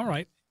doing it. All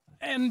right.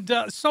 And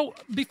so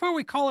before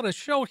we call it a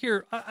show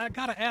here, I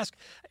got to ask,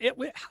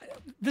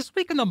 this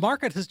week in the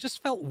market has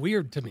just felt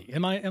weird to me.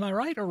 Am I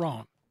right or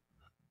wrong?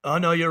 Oh,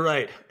 no, you're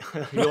right.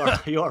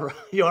 You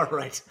are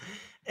right.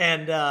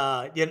 And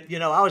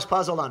I was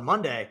puzzled on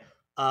Monday,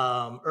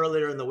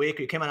 earlier in the week.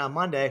 We came in on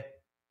Monday,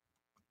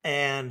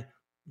 and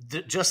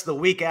just the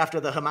week after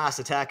the Hamas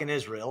attack in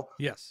Israel,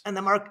 Yes. and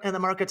the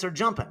markets are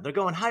jumping. They're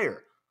going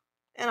higher.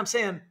 And I'm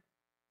saying,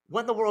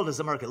 what in the world is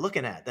the market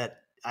looking at?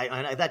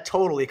 That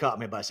totally caught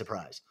me by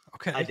surprise.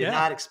 Okay. I did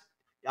not.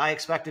 I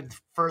expected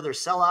further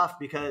sell-off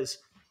because,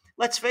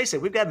 let's face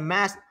it, we've got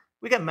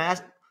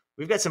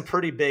some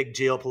pretty big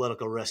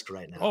geopolitical risk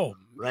right now. Oh,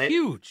 right?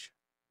 Huge.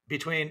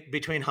 Between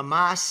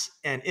Hamas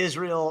and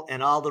Israel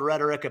and all the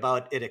rhetoric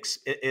about it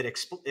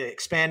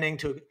expanding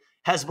to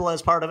Hezbollah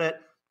as part of it.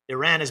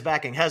 Iran is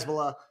backing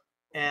Hezbollah,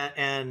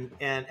 and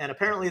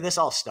apparently this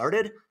all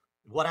started.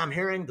 What I'm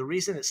hearing, the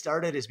reason it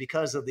started is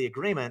because of the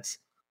agreements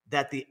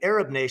that the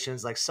Arab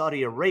nations like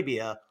Saudi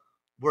Arabia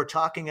were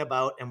talking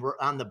about, and we're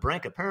on the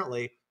brink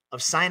apparently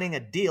of signing a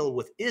deal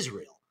with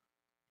Israel,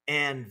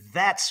 and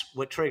that's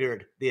what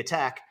triggered the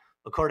attack,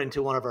 according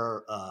to one of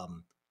our,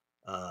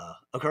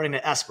 according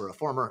to Esper,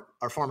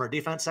 our former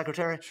defense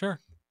secretary. Sure.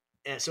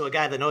 And so a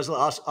guy that knows,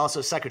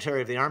 also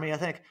Secretary of the Army, I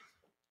think.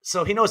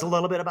 So he knows a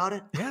little bit about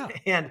it. Yeah.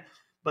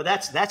 But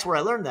that's where I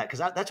learned that, because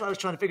that's what I was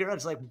trying to figure out.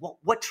 It's like,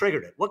 what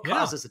triggered it? What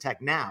caused this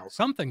attack now?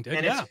 Something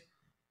did,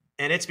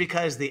 And it's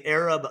because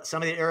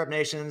some of the Arab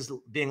nations,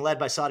 being led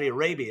by Saudi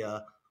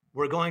Arabia,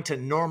 were going to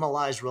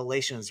normalize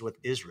relations with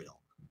Israel.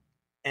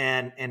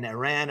 And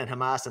Iran and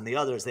Hamas and the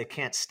others, they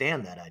can't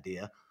stand that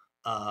idea.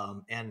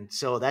 And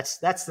so that's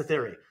the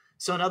theory.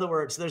 So in other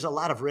words, there's a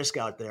lot of risk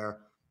out there.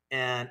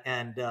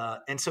 And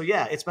so,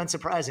 yeah, it's been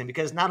surprising,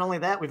 because not only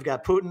that, we've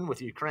got Putin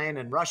with Ukraine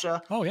and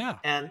Russia. Oh, yeah.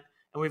 And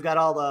we've got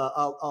all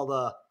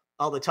the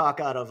talk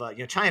out of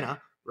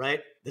China, right?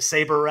 The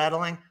saber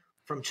rattling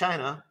from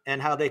China and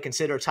how they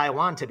consider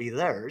Taiwan to be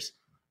theirs.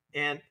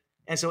 And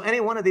so any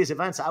one of these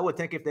events, I would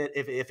think if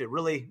it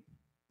really,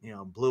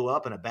 blew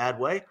up in a bad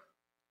way,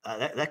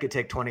 that could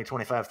take 20,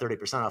 25,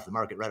 30% off the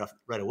market right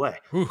away.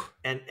 Whew.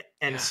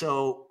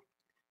 So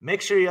make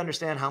sure you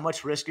understand how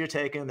much risk you're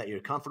taking, that you're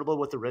comfortable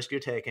with the risk you're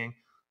taking.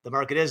 The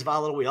market is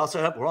volatile. We're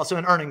also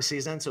in earnings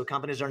season, so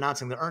companies are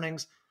announcing their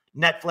earnings.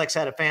 Netflix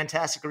had a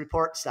fantastic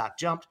report. Stock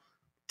jumped.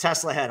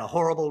 Tesla had a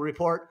horrible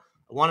report.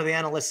 One of the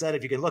analysts said,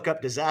 if you can look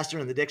up disaster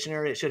in the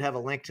dictionary, it should have a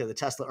link to the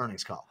Tesla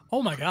earnings call.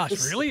 Oh my gosh,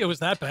 really? It was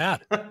that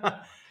bad?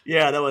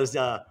 Yeah, that was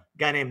a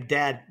guy named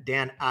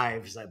Dan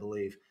Ives, I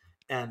believe.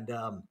 And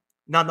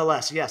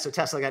nonetheless, yeah, so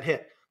Tesla got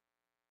hit.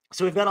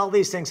 So we've got all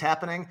these things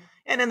happening.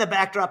 And in the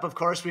backdrop, of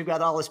course, we've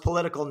got all this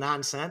political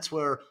nonsense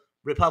where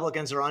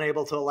Republicans are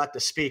unable to elect a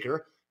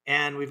speaker.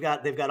 And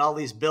they've got all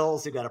these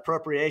bills, they've got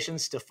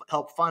appropriations to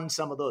help fund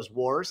some of those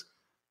wars.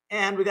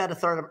 And we got a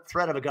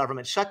threat of a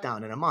government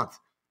shutdown in a month.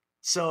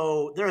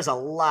 So there's a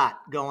lot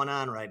going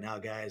on right now,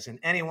 guys. And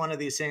any one of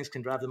these things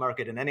can drive the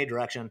market in any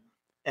direction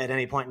at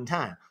any point in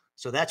time.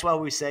 So that's why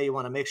we say you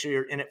want to make sure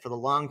you're in it for the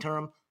long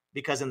term,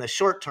 because in the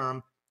short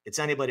term, it's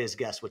anybody's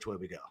guess which way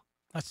we go.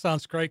 That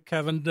sounds great,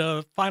 Kevin.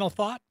 Final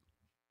thought?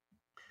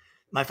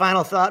 My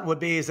final thought would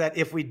be is that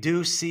if we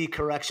do see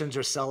corrections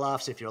or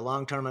sell-offs, if you're a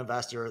long-term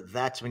investor,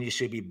 that's when you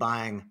should be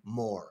buying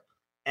more,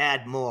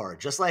 add more.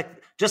 Just like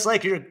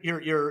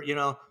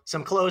your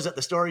some clothes at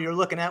the store you're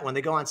looking at, when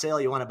they go on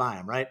sale, you want to buy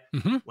them, right?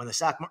 Mm-hmm. When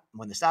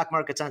the stock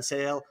market's on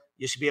sale,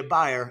 you should be a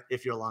buyer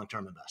if you're a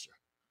long-term investor.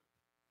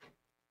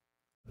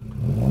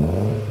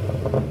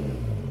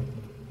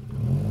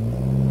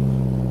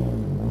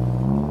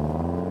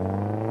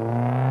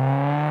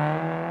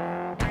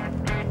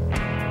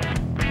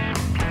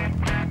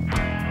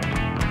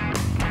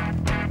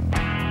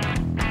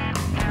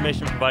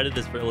 Information provided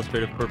is for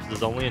illustrative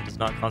purposes only and does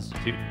not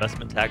constitute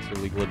investment, tax, or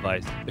legal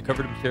advice. The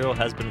covered material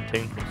has been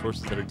obtained from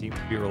sources that are deemed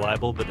to be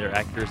reliable, but their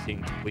accuracy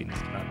and completeness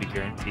cannot be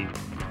guaranteed.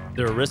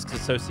 There are risks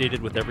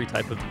associated with every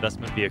type of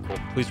investment vehicle.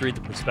 Please read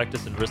the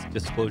prospectus and risk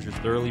disclosures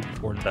thoroughly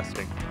before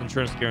investing.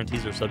 Insurance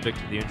guarantees are subject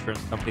to the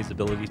insurance company's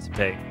ability to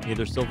pay.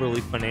 Neither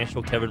Silverleaf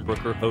Financial, Kevin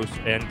Brucher, hosts,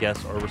 and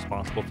guests are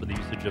responsible for the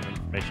usage of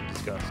information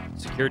discussed.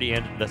 Security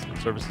and investment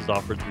services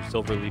offered through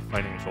Silverleaf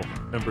Financial.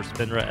 Member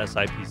FINRA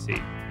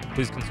SIPC.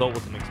 Please consult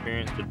with an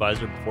experienced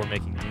advisor before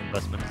making any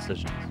investment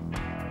decisions.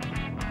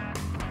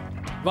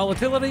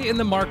 Volatility in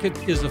the market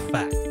is a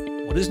fact.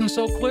 What isn't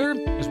so clear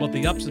is what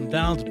the ups and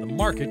downs of the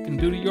market can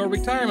do to your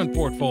retirement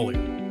portfolio.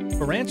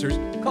 For answers,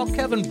 call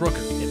Kevin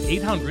Brucher at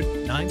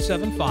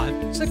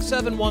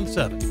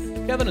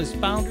 800-975-6717. Kevin is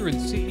founder and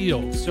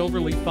CEO of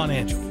Silverleaf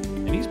Financial,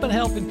 and he's been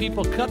helping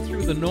people cut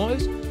through the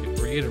noise to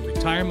create a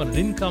retirement and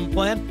income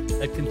plan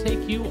that can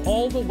take you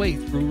all the way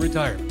through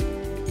retirement.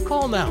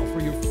 Call now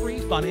for your free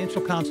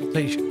financial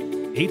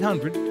consultation,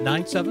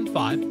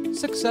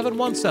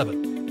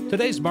 800-975-6717.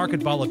 Today's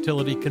market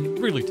volatility can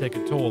really take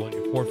a toll on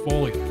your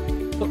portfolio.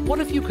 But what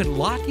if you could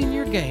lock in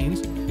your gains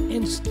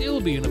and still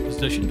be in a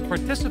position to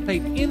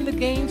participate in the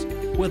gains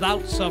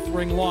without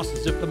suffering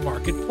losses if the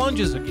market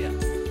plunges again?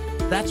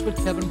 That's what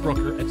Kevin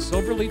Brucher at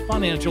Silverleaf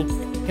Financial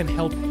can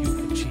help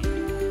you achieve.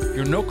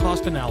 Your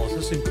no-cost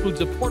analysis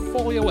includes a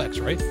portfolio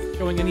x-ray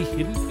showing any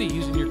hidden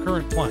fees in your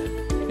current plan.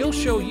 He'll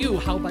show you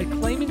how by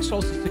claiming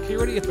Social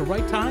Security at the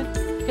right time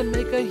can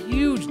make a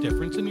huge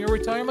difference in your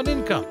retirement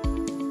income.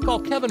 Call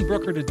Kevin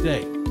Brucher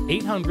today,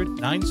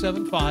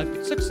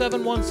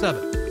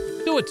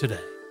 800-975-6717. Do it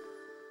today.